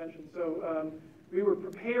press and attention. So we were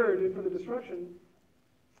prepared for the destruction.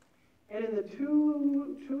 And in the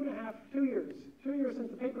 2 years since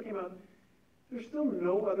the paper came out, there's still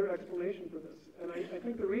no other explanation for this. And I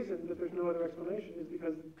think the reason that there's no other explanation is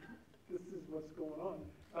because this is what's going on.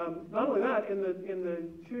 Not only that, in the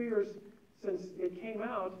 2 years since it came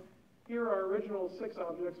out, here are our original 6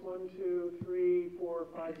 objects, 1, 2, 3, 4,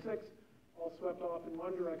 5, 6, all swept off in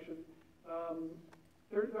one direction.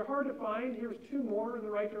 They're hard to find. Here's 2 more in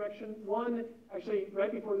the right direction. One, actually,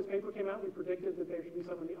 right before this paper came out, we predicted that there should be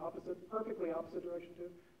some in the opposite, perfectly opposite direction too.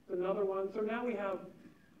 It's another one. So now we have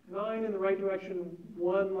 9 in the right direction,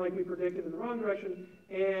 1 like we predicted in the wrong direction,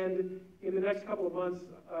 and in the next couple of months,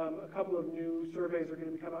 a couple of new surveys are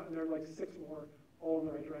going to come out, and there are like 6 more, all in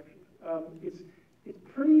the right direction. It's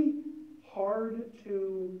pretty hard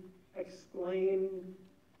to explain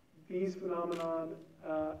these phenomenon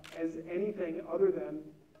as anything other than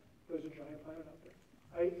there's a giant planet out there.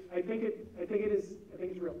 I think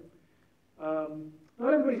it's real.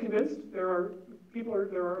 Not everybody's convinced. There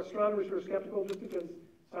are astronomers who are skeptical just because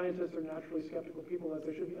scientists are naturally skeptical people, as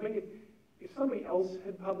they should be. I mean, if somebody else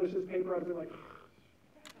had published this paper, I'd have been like,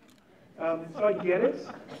 so I get it.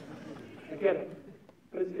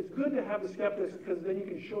 But it's good to have the skeptics because then you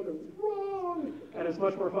can show them wrong, and it's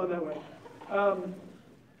much more fun that way.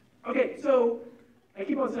 Okay, so I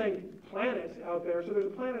keep on saying planet out there. So there's a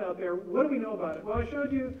planet out there. What do we know about it? Well, I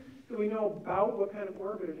showed you that we know about what kind of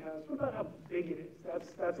orbit it has. What about how big it is?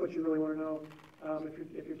 That's what you really want to know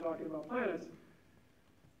if you're talking about planets.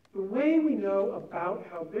 The way we know about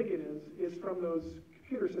how big it is from those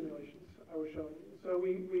computer simulations I was showing you. So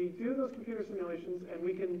we do those computer simulations, and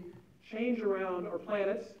we can change around our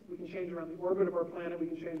planets. We can change around the orbit of our planet. We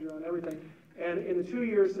can change around everything. And in the 2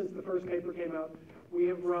 years since the first paper came out, we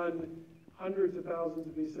have run hundreds of thousands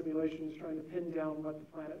of these simulations trying to pin down what the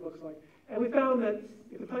planet looks like. And we found that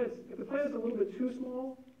if the planet's a little bit too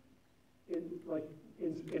small,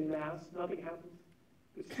 in mass, nothing happens.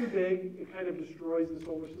 It's too big, it kind of destroys the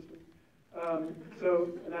solar system.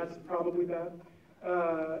 And that's probably bad.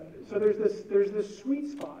 So there's this sweet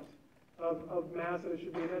spot of mass that it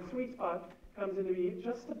should be. And that sweet spot comes into be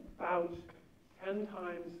just about 10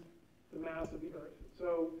 times the mass of the Earth.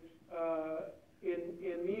 So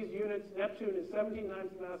in these units, Neptune is 17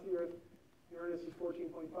 times the mass of the Earth, Uranus is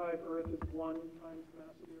 14.5, Earth is 1 times the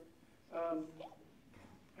mass of the Earth.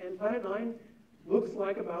 And Planet 9 looks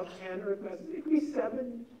like about 10 Earth masses. It could be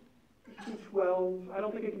 7, it could be 12. I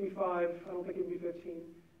don't think it can be 5. I don't think it can be 15.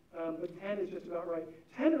 But 10 is just about right.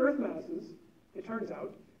 10 Earth masses, it turns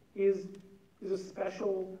out, is a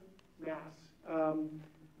special mass.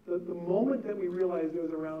 The moment that we realized there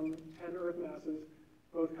was around 10 Earth masses,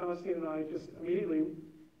 both Constantine and I just immediately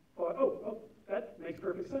thought, oh, that makes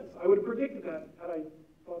perfect sense. I would have predicted that had I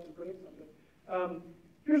thought to predict something.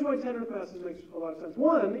 Here's why 10 Earth masses makes a lot of sense.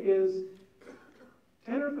 One is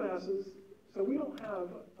 10 Earth masses, so we don't have,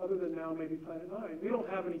 other than now maybe Planet 9, we don't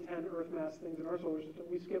have any 10 Earth mass things in our solar system.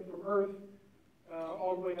 We skip from Earth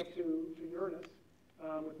all the way up to Uranus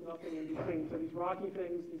with nothing in between. So these rocky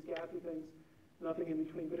things, these gassy things, nothing in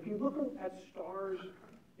between. But if you look at stars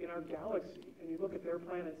in our galaxy and you look at their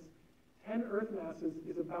planets, 10 Earth masses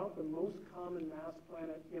is about the most common mass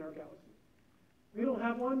planet in our galaxy. We don't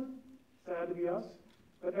have one, sad to be us,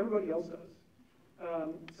 but everybody else does.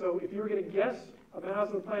 So if you were going to guess a mass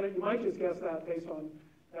of a planet, you might just guess that based on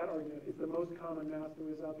that argument. It's the most common mass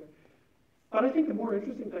there is out there. But I think the more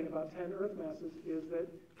interesting thing about 10 Earth masses is that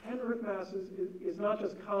 10 Earth masses is not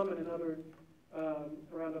just common in other,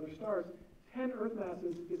 around other stars. 10 Earth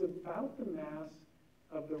masses is about the mass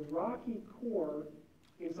of the rocky core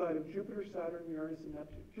inside of Jupiter, Saturn, Uranus, and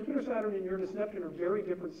Neptune. Jupiter, Saturn, and Uranus, Neptune are very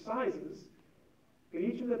different sizes, but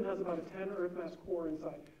each of them has about a 10 Earth mass core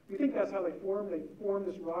inside. We think that's how they form. They form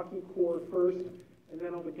this rocky core first, and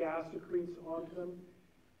then all the gas accretes onto them.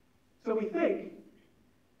 So we think,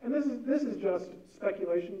 and this is just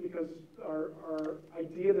speculation because our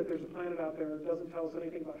idea that there's a planet out there doesn't tell us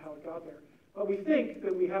anything about how it got there. But we think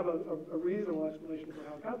that we have a reasonable explanation for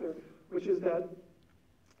how it got there, which is that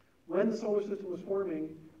when the solar system was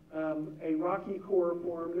forming, a rocky core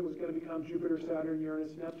formed that was going to become Jupiter, Saturn,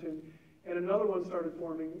 Uranus, Neptune, and another one started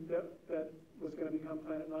forming that was going to become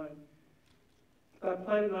Planet 9. That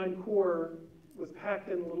Planet 9 core was packed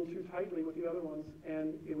in a little too tightly with the other ones,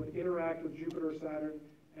 and it would interact with Jupiter, Saturn,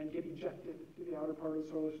 and get ejected to the outer part of the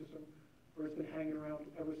solar system, where it's been hanging around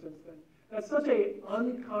ever since then. That's such an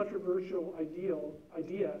uncontroversial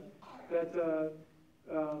idea that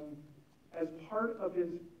as part of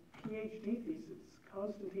his PhD thesis,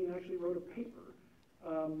 Constantine actually wrote a paper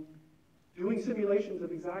doing simulations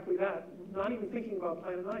of exactly that, not even thinking about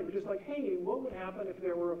Planet 9, but just like, hey, what would happen if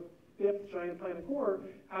there were a fifth giant planet core?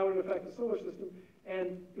 How would it affect the solar system?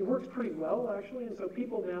 And it works pretty well, actually, and so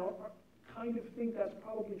people now kind of think that's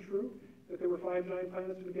probably true, that there were 5 giant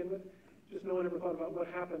planets to begin with. Just no one ever thought about what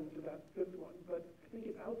happened to that 5th one, but I think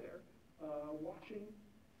it's out there, watching,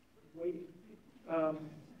 waiting.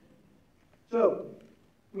 So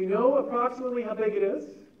we know approximately how big it is.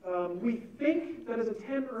 We think that as a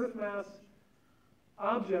 10 Earth mass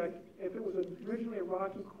object, if it was originally a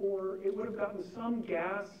rocky core, it would have gotten some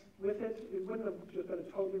gas with it. It wouldn't have just been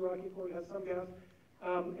a totally rocky core. It has some gas.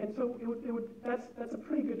 And so that's a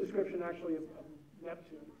pretty good description, actually, of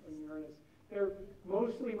Neptune and Uranus. They're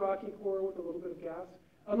mostly rocky core with a little bit of gas,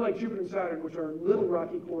 unlike Jupiter and Saturn, which are little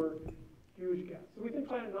rocky core, huge gas. So we think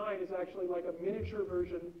Planet 9 is actually like a miniature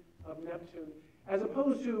version of Neptune, as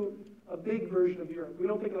opposed to a big version of Europe. We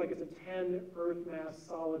don't think like it's a 10 Earth mass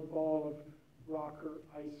solid ball of rock or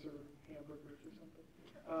ice or hamburgers or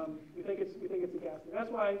something. We think it's a gas thing.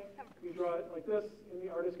 That's why we draw it like this in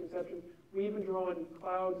the artist's conception. We even draw in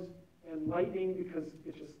clouds and lightning because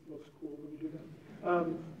it just looks cool when you do that.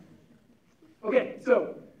 Okay,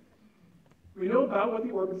 so we know about what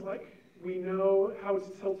the orbit's like. We know how it's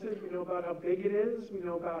tilted. We know about how big it is. We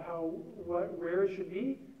know about where it should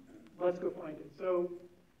be. Let's go find it. So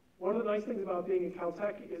one of the nice things about being in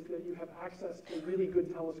Caltech is that you have access to really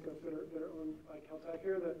good telescopes that are owned by Caltech.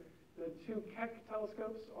 Here are the 2 Keck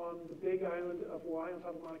telescopes on the big island of Hawaii on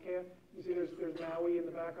top of Mauna Kea. You see there's Maui in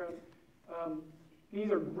the background.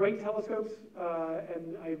 These are great telescopes,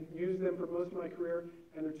 and I've used them for most of my career,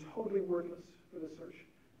 and they're totally worthless for the search.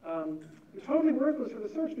 They're totally worthless for the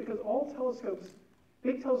search because all telescopes,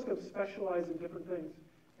 big telescopes, specialize in different things.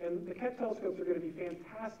 And the Keck telescopes are going to be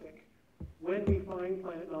fantastic when we find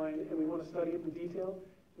Planet 9 and we want to study it in detail.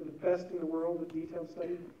 They're the best in the world at detailed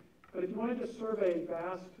study. But if you wanted to survey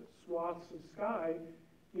vast swaths of sky,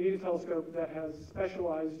 you need a telescope that has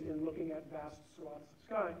specialized in looking at vast swaths of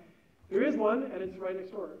sky. There is one, and it's right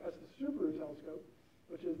next door. That's the Subaru telescope,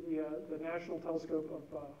 which is the national telescope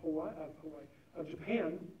of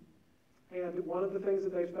Japan. And one of the things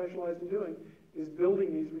that they've specialized in doing is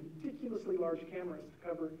building these ridiculously large cameras to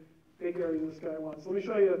cover big areas of the sky at once. So let me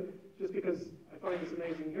show you, just because I find this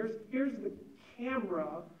amazing. Here's the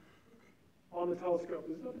camera on the telescope.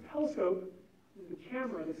 This is not the telescope. This is the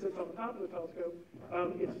camera that sits on the top of the telescope.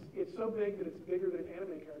 It's so big that it's bigger than an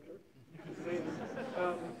anime character. It's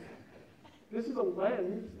amazing. This is a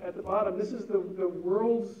lens at the bottom. This is the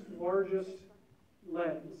world's largest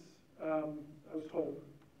lens, I was told.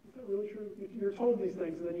 Is that really true? You're told these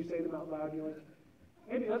things, and then you say them out loud, and you're like,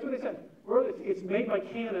 maybe that's what they said. It's made by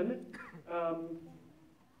Canon,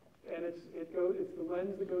 and it's the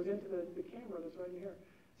lens that goes into the camera that's right in here.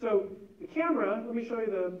 So the camera, let me show you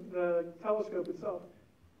the telescope itself.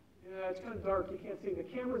 Yeah, it's kind of dark, you can't see. The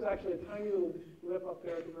camera is actually a tiny little lip up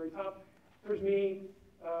there at the very top. There's me,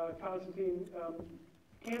 Constantine.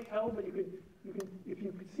 Can't tell, but you could, if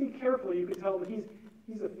you could see carefully, you could tell that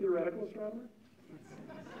he's a theoretical astronomer.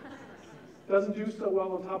 Doesn't do so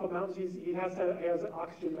well on top of mountains. He has an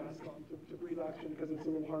oxygen mask on to breathe oxygen because it's a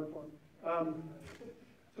little hard for him.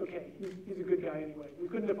 It's okay. He's a good guy anyway. We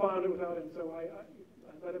couldn't have found it without him, so I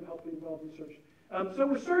let him help me involved in the search. So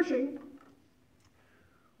we're searching.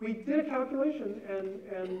 We did a calculation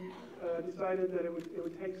and decided that it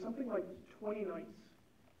would take something like 20 nights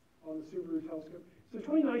on the Subaru telescope. So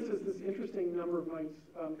 20 nights is this interesting number of nights,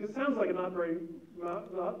 because it sounds like a not very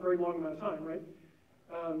long amount of time, right?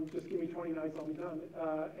 Just give me 20 nights, I'll be done.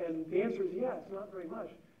 And the answer is yeah, it's not very much.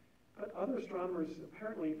 But other astronomers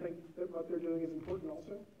apparently think that what they're doing is important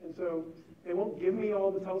also. And so they won't give me all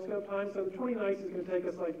the telescope time. So the 20 nights is going to take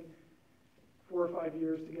us like 4 or 5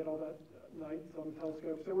 years to get all that nights on the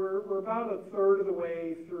telescope. So we're about a third of the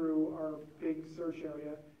way through our big search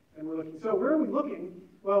area, and we're looking. So where are we looking?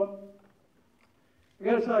 Well, I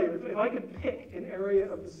got to tell you, if I could pick an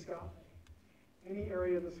area of the sky, any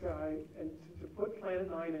area of the sky, and to put Planet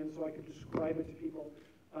 9 in so I could describe it to people,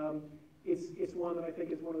 it's one that I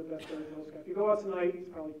think is one of the best areas of the sky. If you go out tonight, it's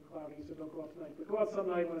probably cloudy, so don't go out tonight. But go out some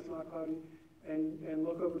night when it's not cloudy, and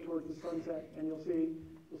look over towards the sunset, and you'll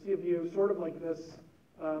see a view sort of like this.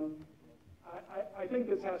 I think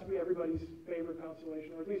this has to be everybody's favorite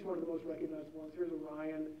constellation, or at least one of the most recognized ones. Here's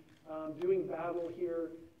Orion doing battle here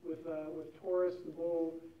with Taurus, the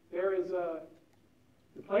bull. There is the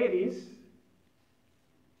Pleiades,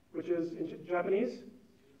 which is in Japanese,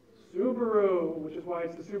 Subaru, which is why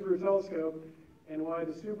it's the Subaru telescope, and why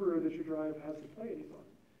the Subaru that you drive has the Pleiades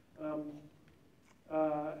on.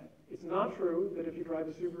 It's not true that if you drive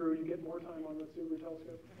a Subaru, you get more time on the Subaru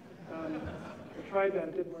telescope. I tried that;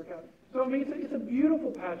 it didn't work out. So I mean, it's a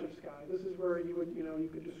beautiful patch of sky. This is where you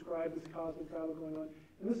could describe this cosmic battle going on,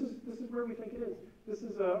 and this is where we think it is. This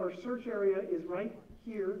is our search area is right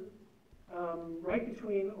here, right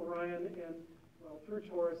between Orion and through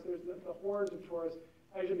Taurus. There's the horns of Taurus.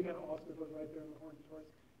 Actually, it'd be kind of awesome if it was right there in the horns of Taurus,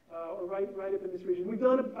 or right up in this region. We've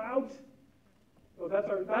done about that's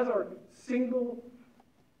our single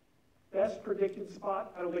best predicted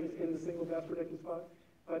spot. I don't think it's in the single best predicted spot,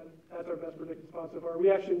 but that's our best predicted spot so far.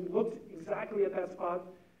 We actually looked exactly at that spot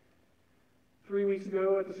 3 weeks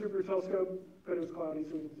ago at the Subaru telescope, but it was cloudy,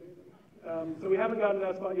 so we didn't see anything. So we haven't gotten to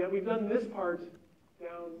that spot yet. We've done this part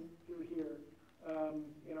down through here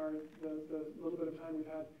in the little bit of time we've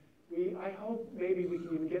had. I hope maybe we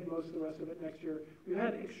can even get most of the rest of it next year. We've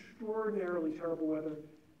had extraordinarily terrible weather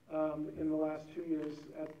in the last 2 years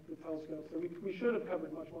at the telescope, so we should have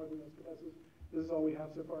covered much more than this, but this is all we have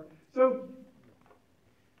so far. So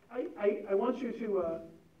I want you to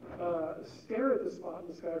stare at the spot in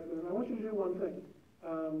the sky for a minute. I want you to do one thing.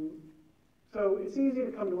 So it's easy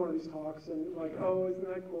to come to one of these talks and like, oh, isn't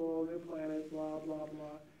that cool, new planet, blah, blah,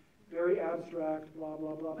 blah. Very abstract, blah,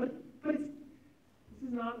 blah, blah. But this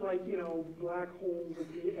is not like, black holes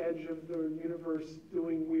at the edge of the universe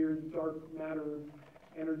doing weird dark matter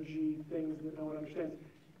energy things that no one understands.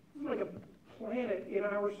 This is like a planet in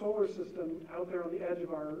our solar system out there on the edge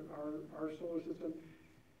of our solar system.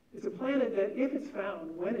 It's a planet that if it's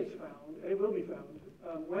found, when it's found, and it will be found,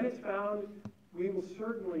 when it's found, we will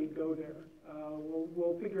certainly go there.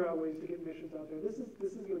 We'll figure out ways to get missions out there. This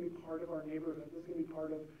is going to be part of our neighborhood. This is going to be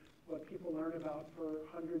part of what people learn about for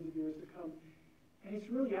hundreds of years to come. And it's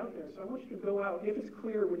really out there. So I want you to go out. If it's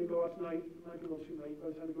clear when you go out tonight, it might be a little too late by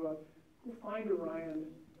the time you go out, go find Orion,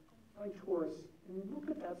 find Taurus, and look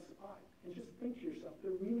at that spot. And just think to yourself,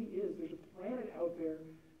 there really is. There's a planet out there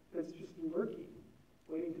that's just lurking,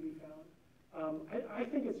 waiting to be found. I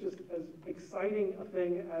think it's just as exciting a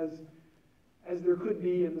thing as there could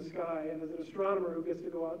be in the sky. And as an astronomer who gets to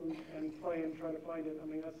go out and play and try to find it, I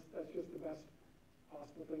mean, that's just the best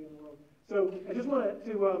possible thing in the world. So I just wanted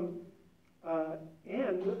to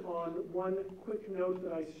end on one quick note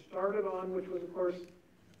that I started on, which was, of course,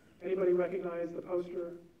 anybody recognize the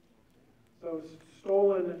poster? So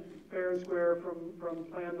stolen fair and square from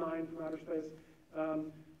Plan 9 from outer space.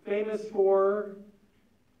 Famous for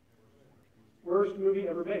worst movie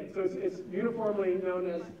ever made. So it's uniformly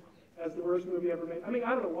known as the worst movie ever made. I mean,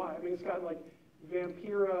 I don't know why. I mean, it's got like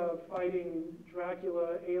Vampira fighting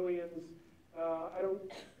Dracula, aliens.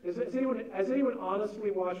 Has anyone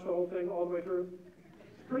honestly watched the whole thing all the way through?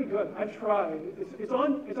 It's pretty good. I've tried. It's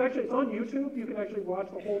on YouTube. You can actually watch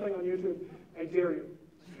the whole thing on YouTube. I dare you.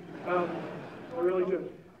 I really do.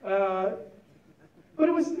 But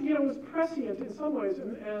it was prescient in some ways,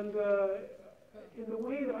 and in the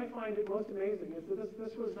way that I find it most amazing is that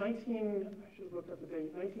this was I should have looked up the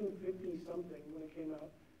date, 1950 something when it came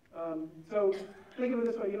out. So think of it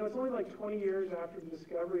this way, it's only like 20 years after the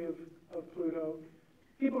discovery of Pluto.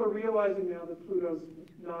 People are realizing now that Pluto's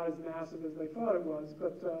not as massive as they thought it was,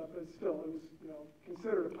 but still, it was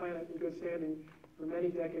considered a planet in good standing for many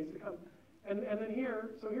decades to come. And then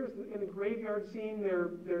here's in the graveyard scene,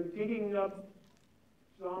 they're digging up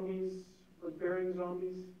zombies or burying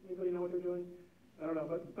zombies. Anybody know what they're doing? I don't know,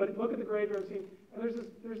 but look at the graveyard scene, and there's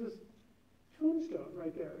this tombstone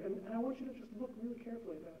right there, and I want you to just look really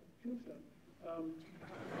carefully at that tombstone.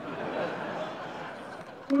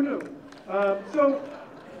 Who knew? So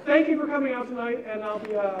thank you for coming out tonight, and I'll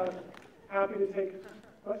be happy to take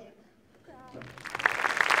questions.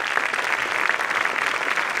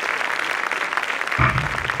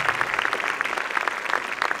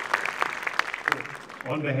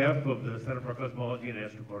 On behalf of the Center for Cosmology and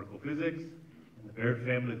Astroparticle Physics and the Baird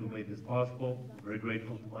family who made this possible, we're very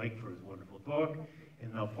grateful to Mike for his wonderful talk.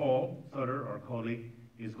 And now Paul Sutter, our colleague,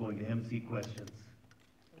 is going to MC questions.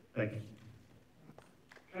 Thank you.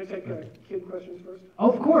 Can I take kid questions first?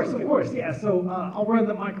 Of course, yeah. So I'll run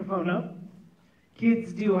the microphone up.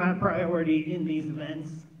 Kids do have priority in these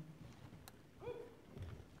events.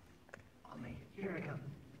 Oh, man, here I come.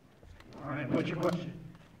 All right, what's your question?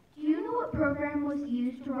 Do you know what program was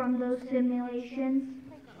used to run those simulations?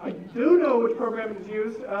 I do know which program is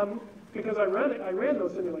used because I ran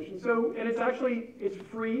those simulations. So, and it's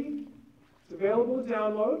free. It's available to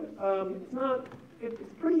download. It's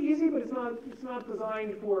pretty easy, but it's not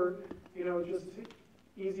designed for just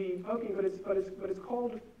easy poking. But it's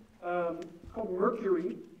called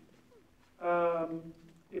Mercury.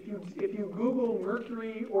 If you Google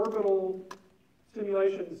Mercury orbital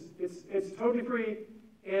simulations, it's totally free.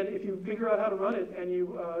 And if you figure out how to run it, and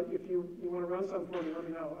if you want to run some for me, let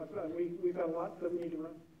me know. We've got a lot that we need to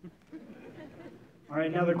run. All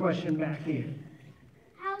right, another question back here.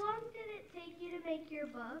 How long did it take you to make your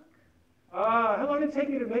book? How long did it take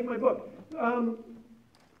me to make my book?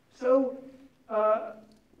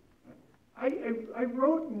 I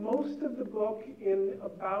wrote most of the book in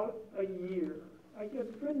about a year. I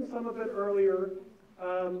had written some of it earlier,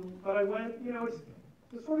 but I went, it's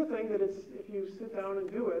the sort of thing that if you sit down and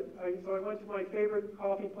do it. So I went to my favorite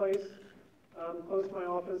coffee place close to my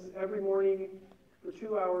office every morning for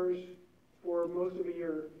 2 hours for most of a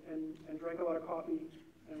year and drank a lot of coffee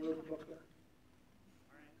and wrote the book there.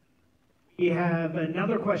 We have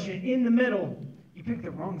another question in the middle. You picked the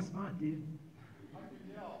wrong spot, dude. I can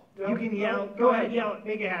yell. You can yell. Go ahead, yell it.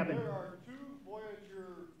 Make it happen. There are 2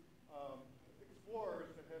 Voyager explorers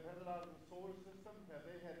that have headed out of the solar system. Have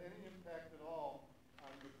they had any impact at all on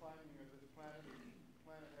the climbing of this planet? Has the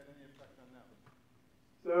planet had any effect on them?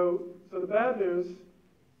 So the bad news,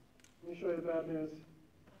 let me show you the bad news.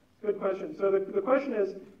 Good question. So the question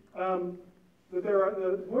is that there are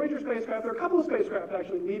the Voyager spacecraft, there are a couple of spacecraft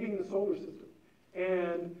actually leaving the solar system.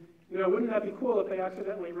 And wouldn't that be cool if they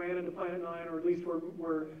accidentally ran into Planet 9, or at least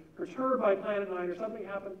were perturbed by Planet 9, or something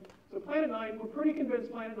happened? So Planet 9, we're pretty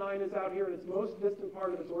convinced Planet 9 is out here in its most distant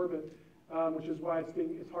part of its orbit, which is why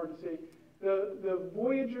it's hard to see. The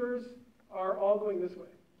Voyagers are all going this way.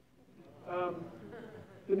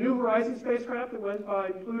 The New Horizons spacecraft that went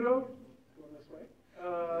by Pluto, going this way.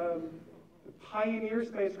 The Pioneer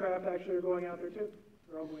spacecraft actually are going out there too.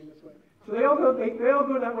 They're all going this way. So they all go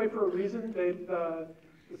that way for a reason.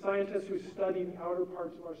 The scientists who study the outer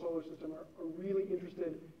parts of our solar system are really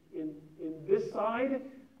interested in this side,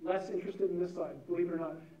 less interested in this side, believe it or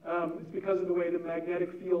not. It's because of the way the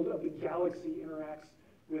magnetic field of the galaxy interacts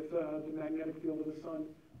with the magnetic field of the sun,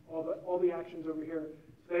 all the actions over here.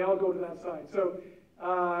 They all go to that side. So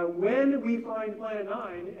when we find Planet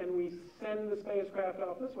 9 and we send the spacecraft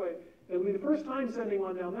off this way, it'll be the first time sending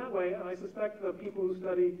one down that way, and I suspect the people who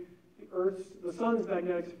study the sun's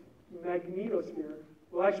magnetosphere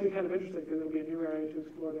will actually be kind of interesting, because it'll be a new area to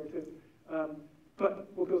explore there too. But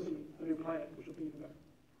we'll go see a new planet, which will be even better.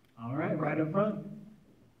 All right, right up front.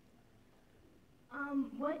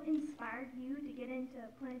 What inspired you to get into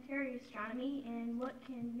planetary astronomy, and what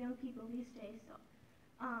can young people these days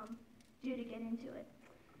do to get into it?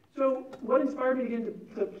 So what inspired me to get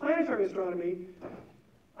into planetary astronomy,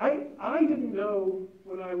 I didn't know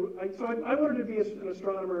when I wanted to be an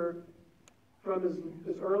astronomer from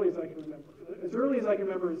as early as I can remember. As early as I can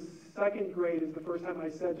remember is 2nd grade is the first time I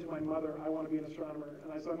said to my mother, I want to be an astronomer.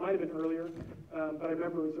 And so it might have been earlier, but I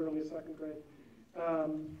remember as early as 2nd grade.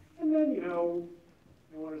 And then,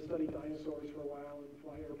 I wanted to study dinosaurs for a while and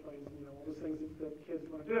fly airplanes and, all those things that kids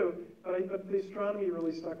want to do. But the astronomy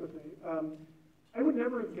really stuck with me. I would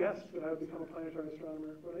never have guessed that I would become a planetary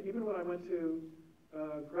astronomer. Even when I went to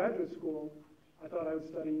graduate school, I thought I would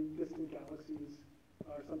study distant galaxies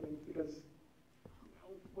or something, because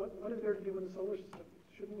what is there to do in the solar system?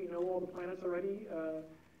 Shouldn't we know all the planets already?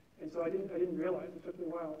 And so I didn't realize. It took me a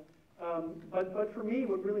while. But for me,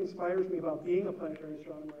 what really inspires me about being a planetary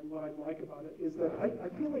astronomer and what I like about it is that I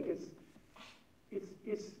feel like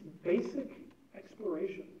it's basic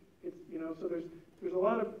exploration. So there's a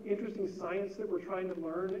lot of interesting science that we're trying to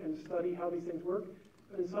learn and study how these things work.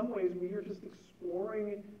 But in some ways, we are just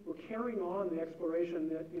exploring. We're carrying on the exploration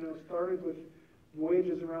that started with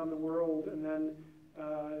voyages around the world, and then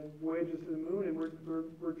voyages to the moon, and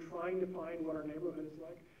we're trying to find what our neighborhood is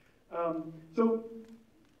like. So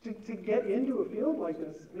to get into a field like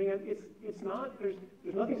this, I mean, it's not, there's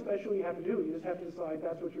nothing special you have to do. You just have to decide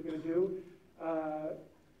that's what you're going to do.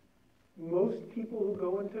 Most people who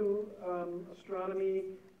go into astronomy,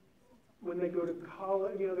 when they go to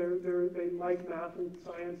college, you know, they like math and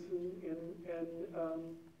science and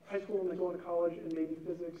high school, and they go into college and maybe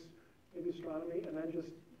physics, maybe astronomy, and then just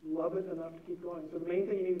love it enough to keep going. So the main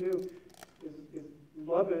thing you need to do is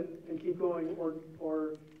love it and keep going,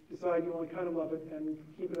 or decide you only kind of love it and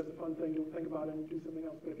keep it as a fun thing to think about and do something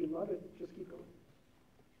else. But if you love it, just keep going.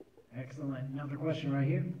 Excellent. Another question right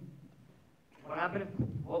here. What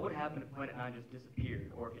would happen if Planet 9 just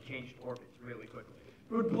disappeared, or if it changed orbits really quickly?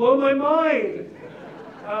 It would blow my mind.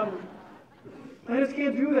 Planets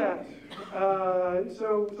can't do that.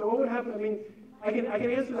 So what would happen? I mean, I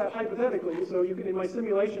can answer that hypothetically. So you can, in my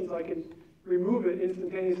simulations, I can remove it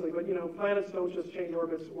instantaneously. But you know, planets don't just change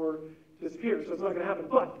orbits or disappear, so it's not going to happen.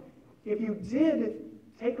 But if you did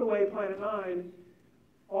take away Planet 9,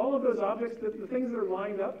 all of those objects, the things that are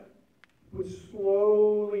lined up, would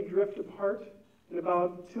slowly drift apart. In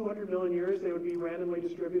about 200 million years, they would be randomly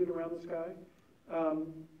distributed around the sky.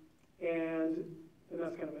 And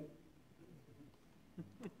that's kind of it.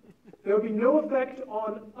 There would be no effect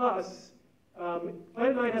on us.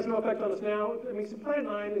 Planet 9 has no effect on us now. I mean, so Planet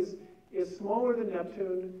 9 is smaller than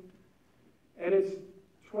Neptune, and it's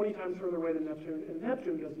 20 times further away than Neptune, and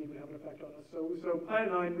Neptune doesn't even have an effect on us. So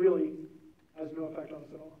Planet 9 really has no effect on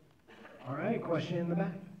us at all. All right, question in the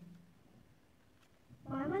back.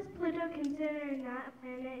 Why was Pluto considered not a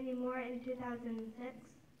planet anymore in 2006?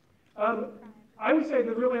 I would say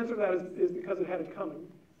the real answer to that is because it had it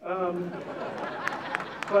coming.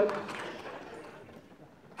 But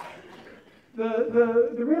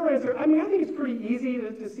the real answer, I mean, I think it's pretty easy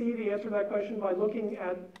to see the answer to that question by looking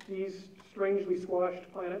at these strangely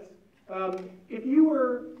squashed planets. If you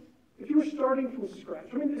were starting from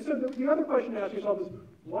scratch, I mean, so the other question to ask yourself is,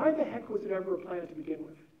 why the heck was it ever a planet to begin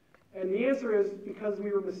with? And the answer is because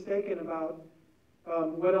we were mistaken about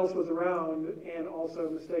what else was around, and also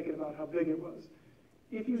mistaken about how big it was.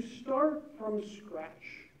 If you start from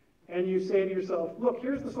scratch and you say to yourself, look,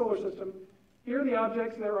 here's the solar system, here are the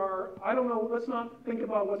objects, there are, I don't know, let's not think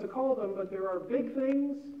about what to call them, but there are big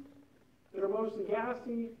things that are mostly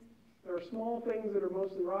gassy, there are small things that are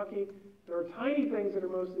mostly rocky, there are tiny things that are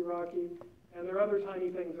mostly rocky, and there are other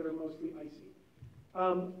tiny things that are mostly icy.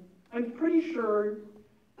 I'm pretty sure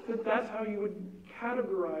that that's how you would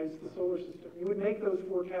categorize the solar system. You would make those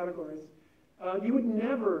 4 categories. You would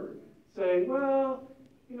never say, well,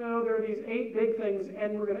 you know, there are these 8 big things,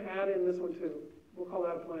 and we're going to add in this one too. We'll call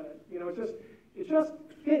that a planet. You know, it just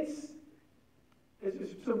fits.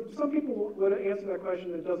 So some people would answer that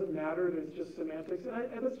question that it doesn't matter, that it's just semantics,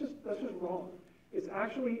 and that's just wrong. It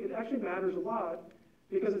actually matters a lot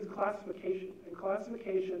because it's classification, and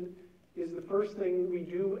classification is the first thing we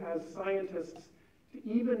do as scientists to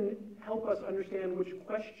even help us understand which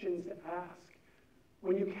questions to ask.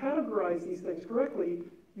 When you categorize these things correctly,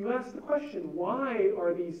 you ask the question, why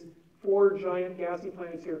are these 4 giant gassy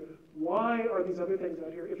planets here? Why are these other things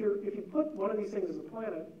out here? If you put one of these things as a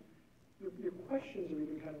planet, your questions are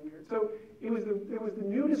even kind of weird. So it was the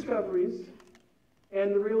new discoveries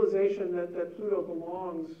and the realization that Pluto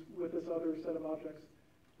belongs with this other set of objects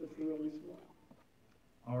that's the real reason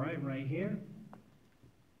why. All right here.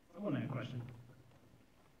 Someone had a question.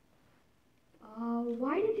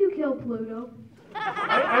 Why did you kill Pluto?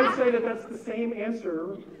 I would say that's the same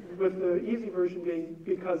answer, with the easy version being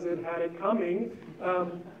because it had it coming.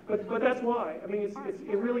 But that's why. I mean,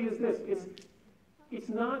 it really is this. It's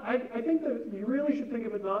not. I think that you really should think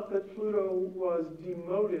of it not that Pluto was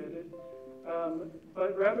demoted,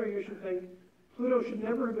 but rather you should think Pluto should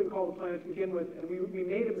never have been called a planet to begin with, and we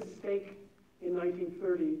made a mistake in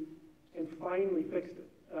 1930 and finally fixed it.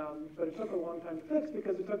 But it took a long time to fix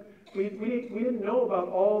because we didn't know about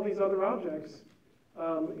all these other objects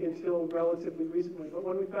until relatively recently. But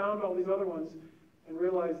when we found all these other ones and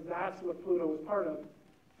realized that's what Pluto was part of,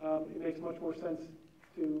 it makes much more sense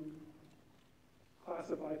to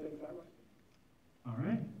classify things that way. All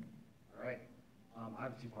right. All right. I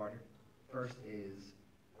have a 2-parter. First is,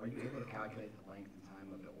 are you able to calculate the length and time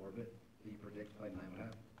of the orbit that you predict Planet 9 would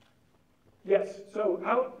have? Yes. So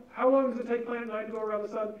how long does it take Planet 9 to go around the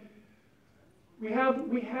sun? We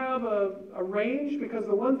have a range, because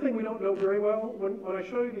the one thing we don't know very well, when I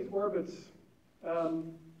show you these orbits,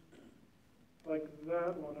 like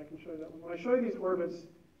that one, I can show you that one. When I show you these orbits,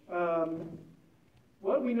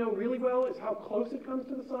 what we know really well is how close it comes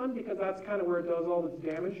to the sun, because that's kind of where it does all its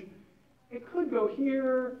damage. It could go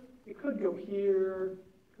here, it could go here,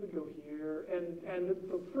 it could go here, and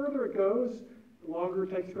the further it goes, the longer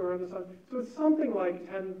it takes to go around the sun. So it's something like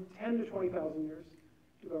 10 to 20,000 years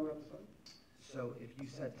to go around the sun. So if you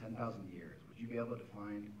said 10,000 years, would you be able to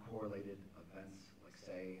find correlated events, like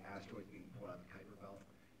say asteroids being pulled out of the Kuiper Belt?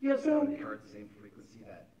 Yeah, That so, would occur at the same frequency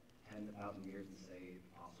that 10,000 years in say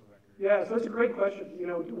fossil record? yeah, so that's a great question. You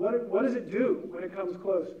know, what does it do when it comes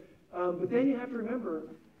close? But then you have to remember,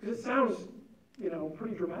 because it sounds, you know,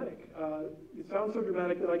 pretty dramatic. It sounds so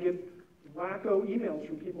dramatic that I get wacko emails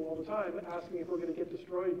from people all the time asking if we're going to get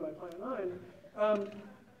destroyed by Planet 9.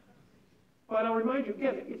 But I'll remind you,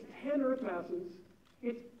 again, it's 10 Earth masses.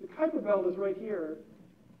 The Kuiper Belt is right here,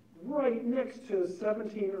 right next to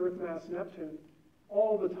 17 Earth mass Neptune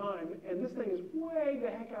all the time. And this thing is way the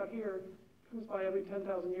heck out here, comes by every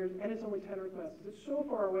 10,000 years, and it's only 10 Earth masses. It's so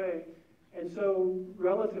far away and so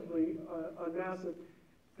relatively unmassive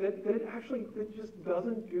that it just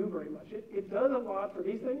doesn't do very much. It does a lot for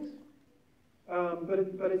these things, but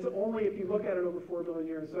it's only if you look at it over 4 billion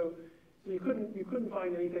years. So you couldn't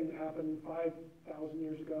find anything that happened 5,000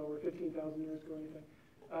 years ago or 15,000 years ago or anything.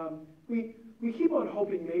 We keep on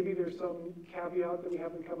hoping maybe there's some caveat that we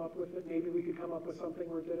haven't come up with, that maybe we could come up with something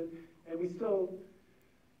where it didn't, and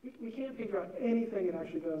we can't figure out anything it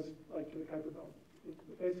actually does, like to the Kuiper Belt.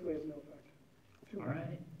 It basically has no effect. All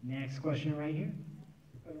right, next question right here.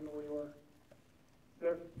 I don't know where you are.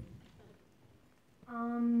 There.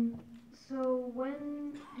 So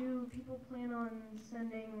when do people plan on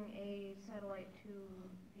sending a satellite to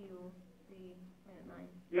view the Planet 9?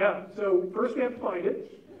 Yeah, so first we have to find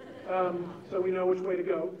it, so we know which way to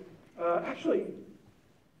go. Actually,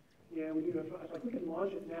 yeah, we do have to, like, we can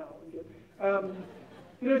launch it now and get,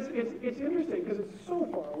 you know, it's interesting because it's so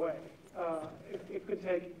far away. It could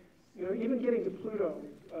take, you know, even getting to Pluto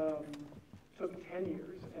took 10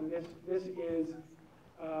 years, and this is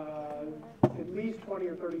at least 20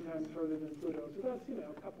 or 30 times further than Pluto. So that's, you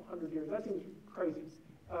know, a couple hundred years. That seems crazy.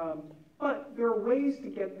 But there are ways to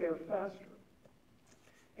get there faster.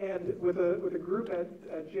 And with a group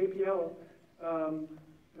at JPL,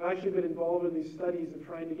 I've actually been involved in these studies of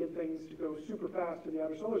trying to get things to go super fast to the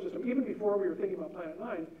outer solar system. Even before we were thinking about Planet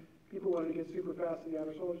 9, people wanted to get super fast to the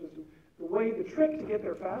outer solar system. The trick to get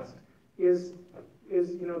there fast is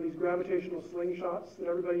you know, these gravitational slingshots that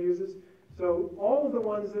everybody uses. So all of the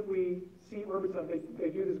ones that we see orbits of, they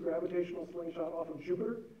do this gravitational slingshot off of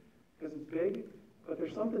Jupiter because it's big, but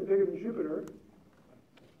there's something bigger than Jupiter,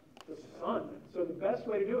 the sun. So the best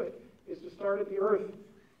way to do it is to start at the Earth,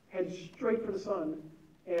 head straight for the sun,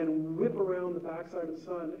 and whip around the backside of the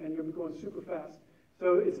sun, and you'll be going super fast.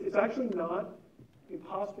 So it's actually not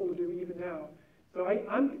impossible to do even now. So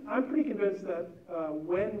I'm pretty convinced that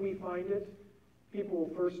when we find it, people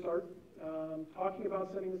will first start talking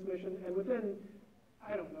about sending this mission, and within,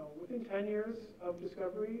 I don't know, within 10 years of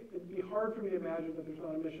discovery, it'd be hard for me to imagine that there's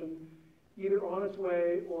not a mission either on its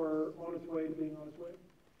way or on its way to being on its way.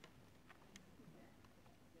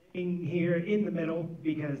 In here in the middle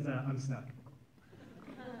because I'm stuck.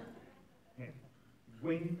 Okay.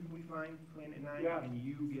 When we find Planet 9 Yeah. and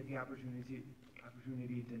you get the opportunity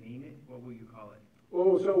to name it, what will you call it?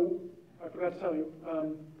 Oh, so I forgot to tell you,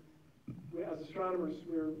 as astronomers,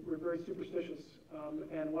 we're very superstitious,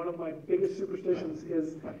 and one of my biggest superstitions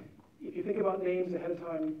is if you think about names ahead of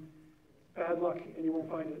time, bad luck, and you won't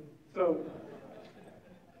find it. So,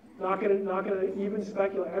 not gonna even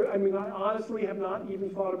speculate. I mean, I honestly have not even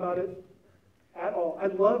thought about it at all. I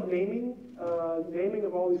love naming. Naming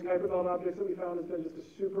of all these Kuiper Belt objects that we found has been just a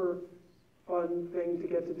super fun thing to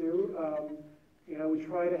get to do. You know, we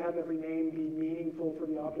try to have every name be meaningful for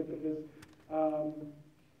the object it is.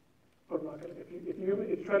 But I'm not gonna. If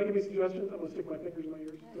you try to give me suggestions, I'm gonna stick my fingers in my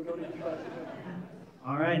ears. So don't even try.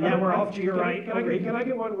 All right, now we're off to your right. Can I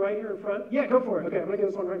get one right here in front? Yeah, go for it. Okay, I'm gonna get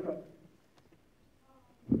this one right in front.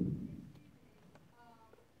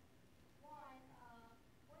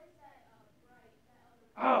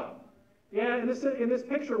 Ah, yeah. In this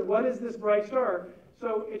picture, what is this bright star?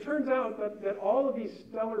 So it turns out that all of these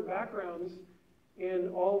stellar backgrounds in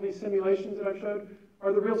all of these simulations that I've showed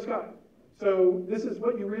are the real sky. So this is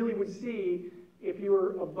what you really would see if you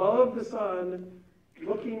were above the sun,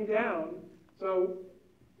 looking down. So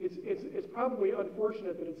it's probably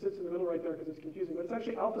unfortunate that it sits in the middle right there because it's confusing, but it's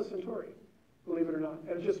actually Alpha Centauri, believe it or not.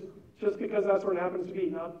 And it's just because that's where it happens to be,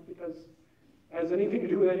 not because it has anything to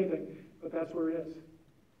do with anything, but that's where it is.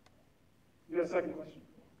 You got a second question?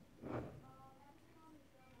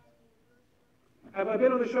 Have I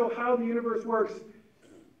been on the show How the Universe Works?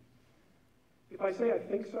 If I say I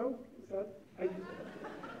think so, is that?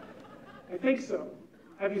 I think so.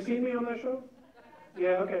 Have you seen me on that show?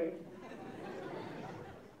 Yeah, okay.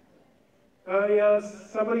 Yeah,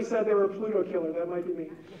 somebody said they were a Pluto killer. That might be me.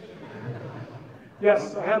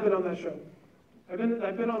 Yes, I have been on that show. I've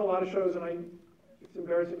been on a lot of shows, and it's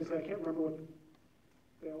embarrassing to say I can't remember what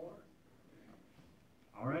they all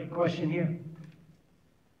are. All right, question here.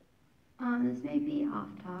 This may be off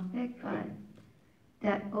topic, but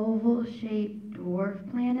that oval-shaped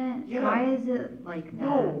dwarf planet, Yeah. why is it like that?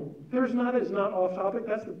 No, it's not off topic.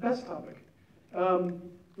 That's the best topic.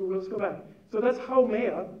 Let's go back. So that's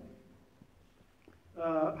Haumea.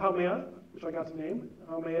 Haumea, which I got to name.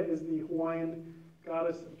 Haumea is the Hawaiian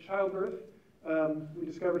goddess of childbirth. We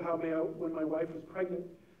discovered Haumea when my wife was pregnant.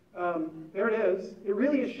 There it is. It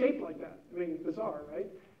really is shaped like that. I mean, bizarre, right?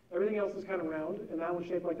 Everything else is kind of round, and that one's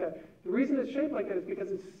shaped like that. The reason it's shaped like that is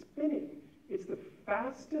because it's spinning. It's the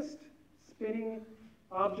fastest spinning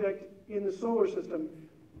object in the solar system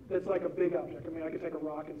that's like a big object. I mean, I could take a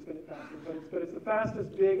rock and spin it faster, but it's the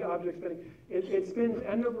fastest big object spinning. It spins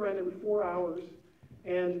end over end every 4 hours,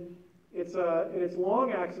 and it's in its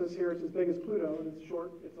long axis here, it's as big as Pluto, and it's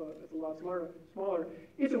short, it's a lot smaller.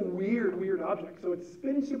 It's a weird object. So it's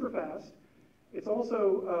spinning super fast. It's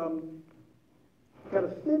also got a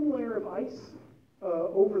thin layer of ice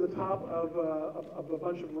over the top of a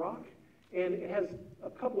bunch of rock, and it has a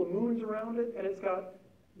couple of moons around it, and it's got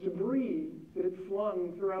debris that it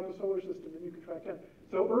flung throughout the solar system that you can track down.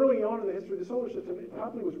 So early on in the history of the solar system, it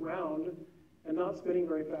probably was round and not spinning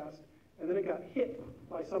very fast, and then it got hit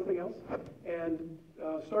by something else and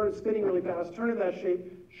started spinning really fast, turned into that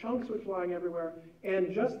shape, chunks were flying everywhere,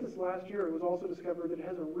 and just this last year it was also discovered that it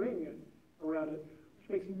has a ring around it, which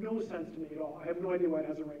makes no sense to me at all. I have no idea why it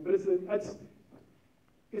has a ring, but it's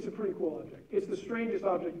a pretty cool object. It's the strangest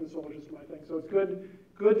object in the solar system, I think, so it's good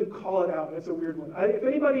to call it out. It's a weird one. If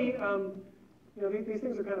anybody, these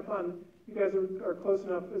things are kind of fun. You guys are close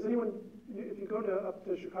enough. Is anyone, if you go up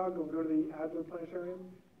to Chicago and go to the Adler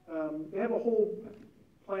Planetarium, they have a whole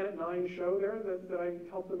Planet 9 show there that I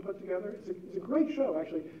helped them put together. It's a great show,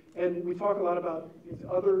 actually. And we talk a lot about these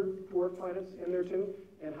other dwarf planets in there, too,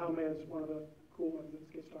 and Haumea is one of the cool ones that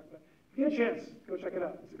gets talked about. If you get a chance, go check it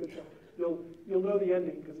out. It's a good show. You'll know the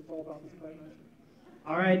ending, because it's all about this Planet 9.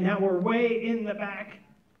 All right, now we're way in the back,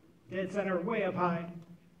 dead center, way up high.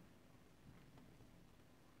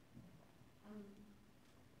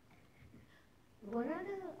 What are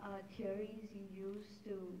the theories you use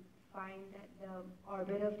to find that the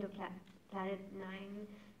orbit of the planet 9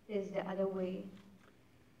 is the other way?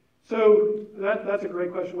 So that's a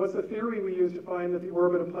great question. What's the theory we use to find that the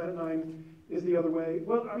orbit of Planet 9 is the other way?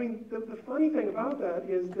 Well, I mean, the funny thing about that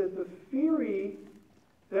is that the theory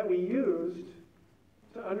that we used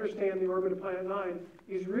to understand the orbit of Planet 9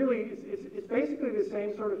 is really, it's basically the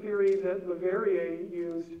same sort of theory that Leverrier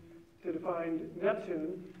used to define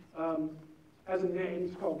Neptune. Has a name,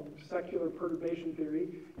 it's called secular perturbation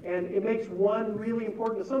theory, and it makes one really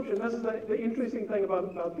important assumption. This is the interesting thing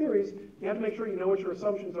about theories. You have to make sure you know what your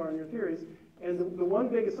assumptions are in your theories. And the one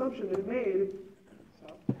big assumption that it made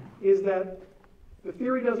is that the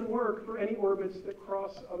theory doesn't work for any orbits that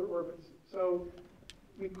cross other orbits. So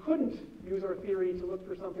we couldn't use our theory to look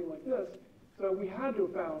for something like this, so we had to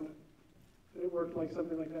have found that it worked like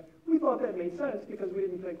something like that. We thought that made sense because we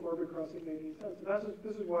didn't think orbit crossing made any sense. So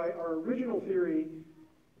this is why our original theory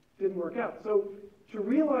didn't work out. So to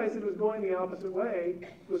realize it was going the opposite way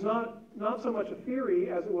was not so much a theory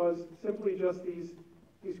as it was simply just these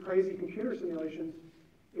crazy computer simulations.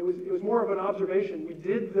 It was more of an observation. We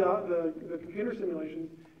did the computer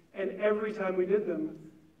simulations, and every time we did them,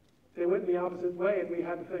 they went in the opposite way, and we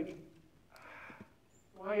had to think,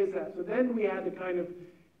 why is that? So then we had to kind of,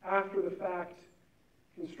 after the fact,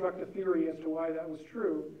 construct a theory as to why that was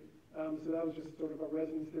true. So that was just sort of a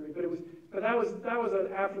resonance theory. But that was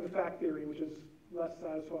an after the fact theory, which is less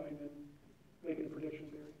satisfying than making a prediction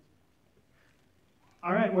theory.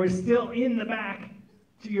 All right, we're still in the back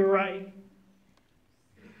to your right.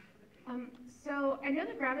 So I know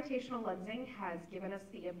that gravitational lensing has given us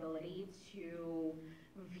the ability to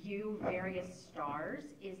view various stars.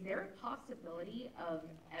 Is there a possibility of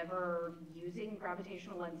ever using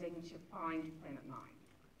gravitational lensing to find Planet 9?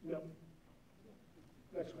 No.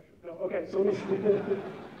 Next question. No. Okay. So let me.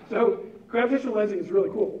 So gravitational lensing is really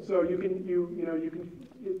cool. So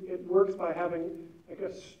it works by having, I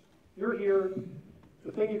guess, you're here.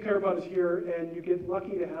 The thing you care about is here, and you get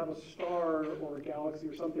lucky to have a star or a galaxy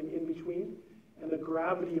or something in between, and the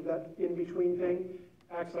gravity of that in-between thing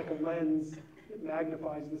acts like a lens that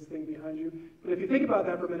magnifies this thing behind you. But if you think about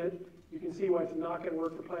that for a minute, you can see why it's not going to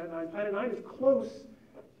work for Planet 9. Planet 9 is close.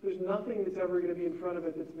 There's nothing that's ever going to be in front of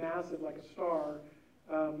it that's massive like a star.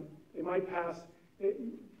 It might pass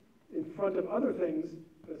in front of other things,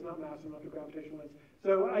 but it's not massive enough for gravitational lens.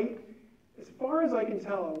 So as far as I can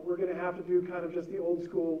tell, we're going to have to do kind of just the old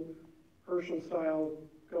school Herschel style,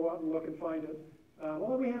 go out and look and find it.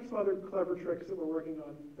 Although we have some other clever tricks that we're working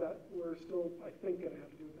on that we're still, I think, going to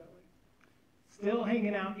have to do it that way. Still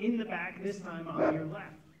hanging out in the back, this time on your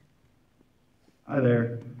left. Hi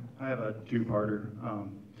there. I have a two-parter.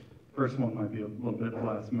 First one might be a little bit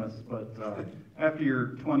blasphemous, but after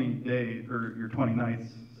your 20 days or your 20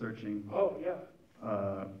 nights searching, oh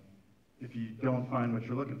yeah, if you don't find what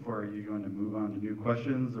you're looking for, are you going to move on to new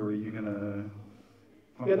questions, or are you going to?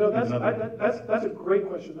 Yeah, no, that's a great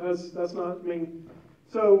question. That's not, I mean,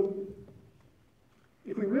 so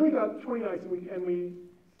if we really got 20 nights and we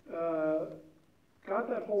got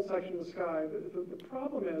that whole section of the sky, the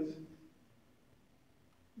problem is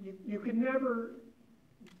you could never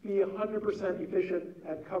be 100% efficient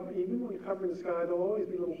at covering, even when you're covering the sky, there'll always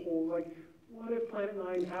be little holes. Like, what if Planet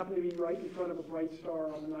 9 happened to be right in front of a bright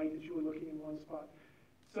star on the night that you were looking in one spot?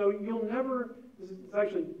 So you'll never, this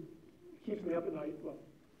actually keeps me up at night. Well,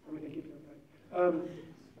 everything keeps me up at night.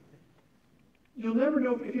 You'll never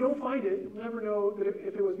know, if you don't find it, you'll never know that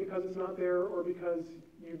if it was because it's not there or because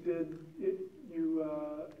you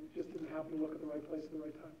just didn't happen to look at the right place at the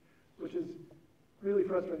right time, which is really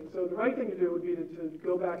frustrating. So the right thing to do would be to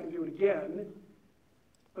go back and do it again,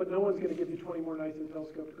 but no one's going to give you 20 more nights in the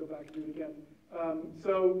telescope to go back and do it again.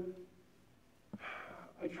 So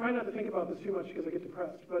I try not to think about this too much because I get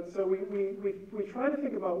depressed. But so we try to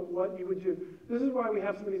think about what you would do. This is why we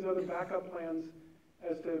have some of these other backup plans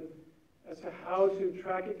as to how to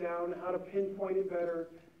track it down, how to pinpoint it better,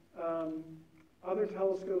 other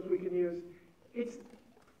telescopes we can use.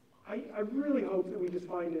 I really hope that we just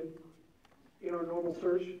find it in our normal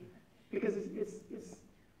search, because it's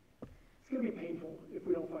going to be painful if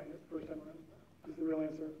we don't find it the first time around, is the real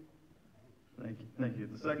answer. Thank you.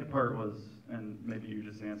 The second part was, and maybe you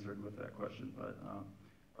just answered with that question, but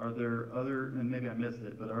are there other, and maybe I missed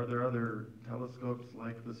it, but are there other telescopes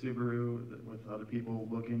like the Subaru with other people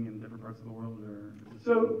looking in different parts of the world? Or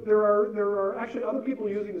so there are actually other people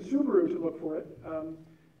using the Subaru to look for it,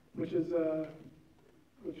 which is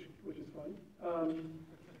fun.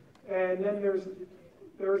 And then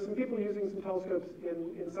there are some people using some telescopes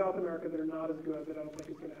in South America that are not as good, that I don't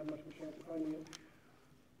think is going to have much of a chance of finding it.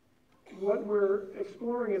 What we're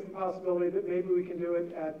exploring is the possibility that maybe we can do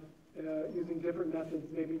it at using different methods,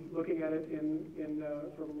 maybe looking at it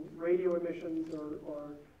from radio emissions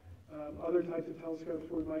or other types of telescopes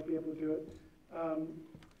where we might be able to do it.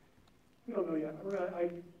 We don't know yet. I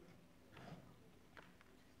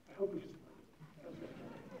hope we just find it.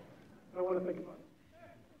 I don't want to think about it.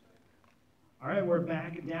 All right, we're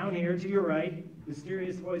back down here to your right.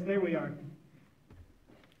 Mysterious voice, there we are.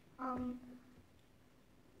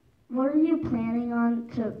 What are you planning on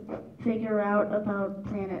to figure out about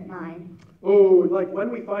Planet 9? Oh, like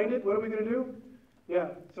when we find it, what are we going to do? Yeah,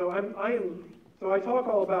 so I talk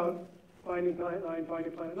all about finding Planet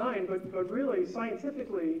 9, but really,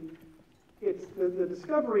 scientifically, it's the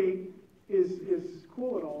discovery is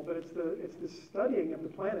cool and all, but it's the studying of the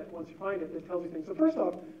planet once you find it that tells you things. So first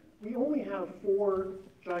off, we only have 4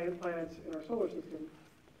 giant planets in our solar system,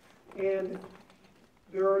 and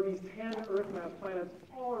there are these 10 Earth-mass planets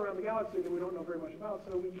all around the galaxy that we don't know very much about.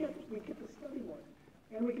 So we get to study one,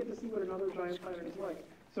 and we get to see what another giant planet is like.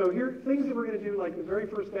 So here, things that we're going to do, like the very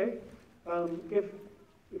first day. If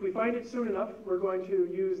we find it soon enough, we're going to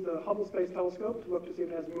use the Hubble Space Telescope to look to see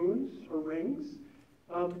if it has moons or rings.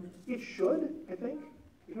 It should, I think.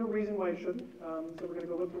 There's no reason why it shouldn't. So we're going to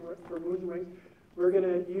go look for moons and rings. We're going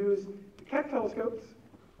to use the Keck telescopes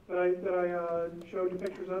that I showed you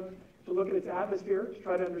pictures of to look at its atmosphere to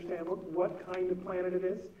try to understand what kind of planet it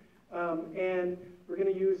is. And we're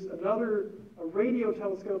going to use a radio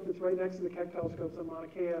telescope that's right next to the Keck telescopes on Mauna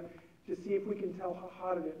Kea to see if we can tell how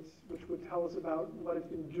hot it is, which would tell us about what it's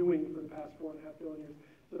been doing for the past 4.5 billion years.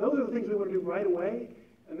 So those are the things we want to do right away,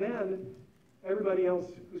 and then everybody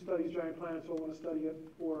else who studies giant planets will want to study it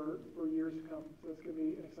for years to come. So it's going to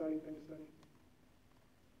be an exciting thing to study.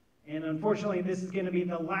 And unfortunately, this is going to be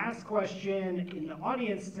the last question in the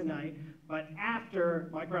audience tonight, but after,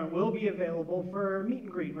 Mike Brown will be available for meet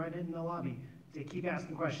and greet right in the lobby to keep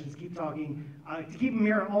asking questions, keep talking, to keep him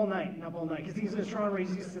here all night, and up all night, because he's an astronomer,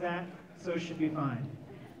 he's used to that, so it should be fine.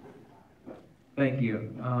 Thank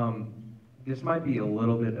you. This might be a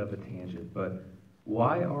little bit of a tangent, but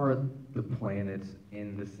why are the planets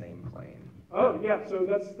in the same plane? Oh, yeah, so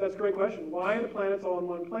that's a great question. Why are the planets all in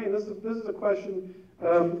one plane? This is a question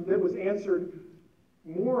that was answered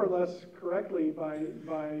more or less correctly by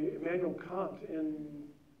Immanuel Kant in,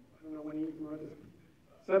 I don't know when he wrote this,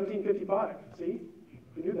 1755. See?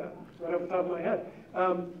 You knew that right off the top of my head.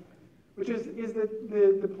 which is that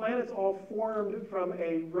the planets all formed from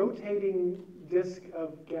a rotating disk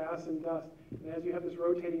of gas and dust. And as you have this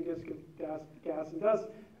rotating disk of gas and dust,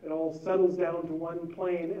 it all settles down to one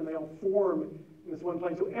plane, and they all form in this one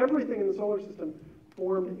plane. So everything in the solar system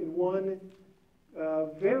formed in one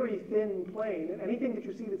very thin plane. And anything that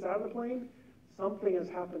you see that's out of the plane, something has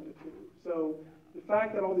happened to. So the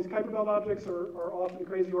fact that all these Kuiper Belt objects are off in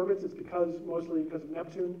crazy orbits is mostly because of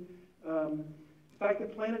Neptune. The fact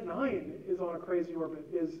that Planet 9 is on a crazy orbit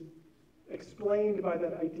is explained by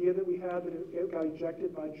that idea that we had that it got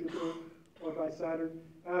ejected by Jupiter or by Saturn.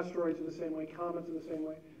 Asteroids are the same way, comets are the same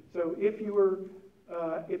way. So if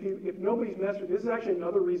nobody's messed with this is actually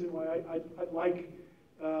another reason why I like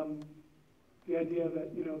the idea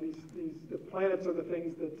that the planets are the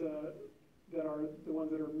things that are the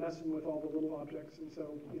ones that are messing with all the little objects. And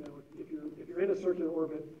so if you're in a circular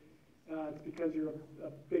orbit, it's because you're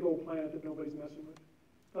a big old planet that nobody's messing with.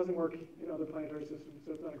 Doesn't work in other planetary systems,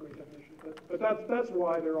 so it's not a great definition. But that's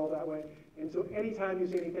why they're all that way. And so anytime you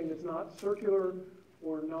see anything that's not circular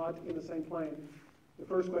or not in the same plane, the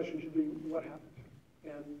first question should be, what happened?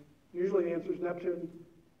 And usually the answer is Neptune,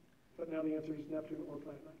 but now the answer is Neptune or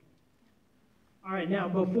Planet 9. All right, now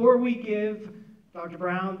before we give Dr.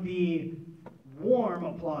 Brown the warm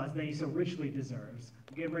applause that he so richly deserves,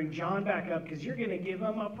 I'm going to bring John back up because you're going to give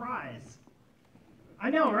him a prize. I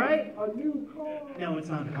know, right? A new car. No, it's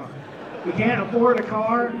not a car. We can't afford a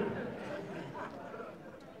car.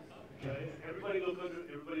 Okay, everybody look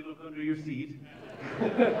under your seat.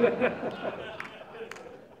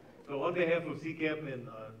 So on behalf of CCAP and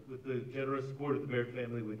with the generous support of the Baird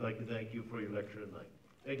family, we'd like to thank you for your lecture tonight.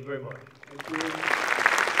 Thank you very much. Thank you.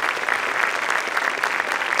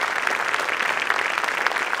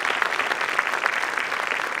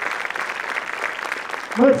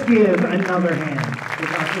 Let's give another hand to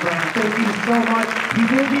Dr. Brown. Thank you so much. He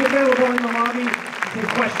will be available in the lobby to take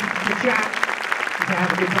questions, to chat, and to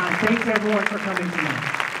have a good time. Thanks everyone for coming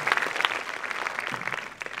tonight.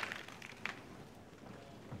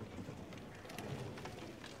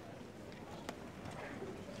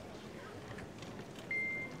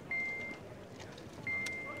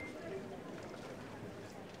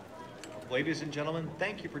 Ladies and gentlemen,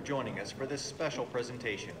 thank you for joining us for this special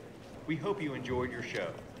presentation. We hope you enjoyed your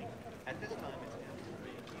show. At this time,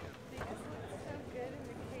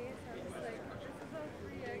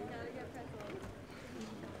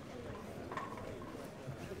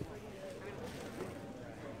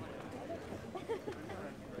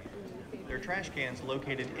 there are trash cans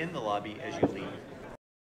located in the lobby as you leave.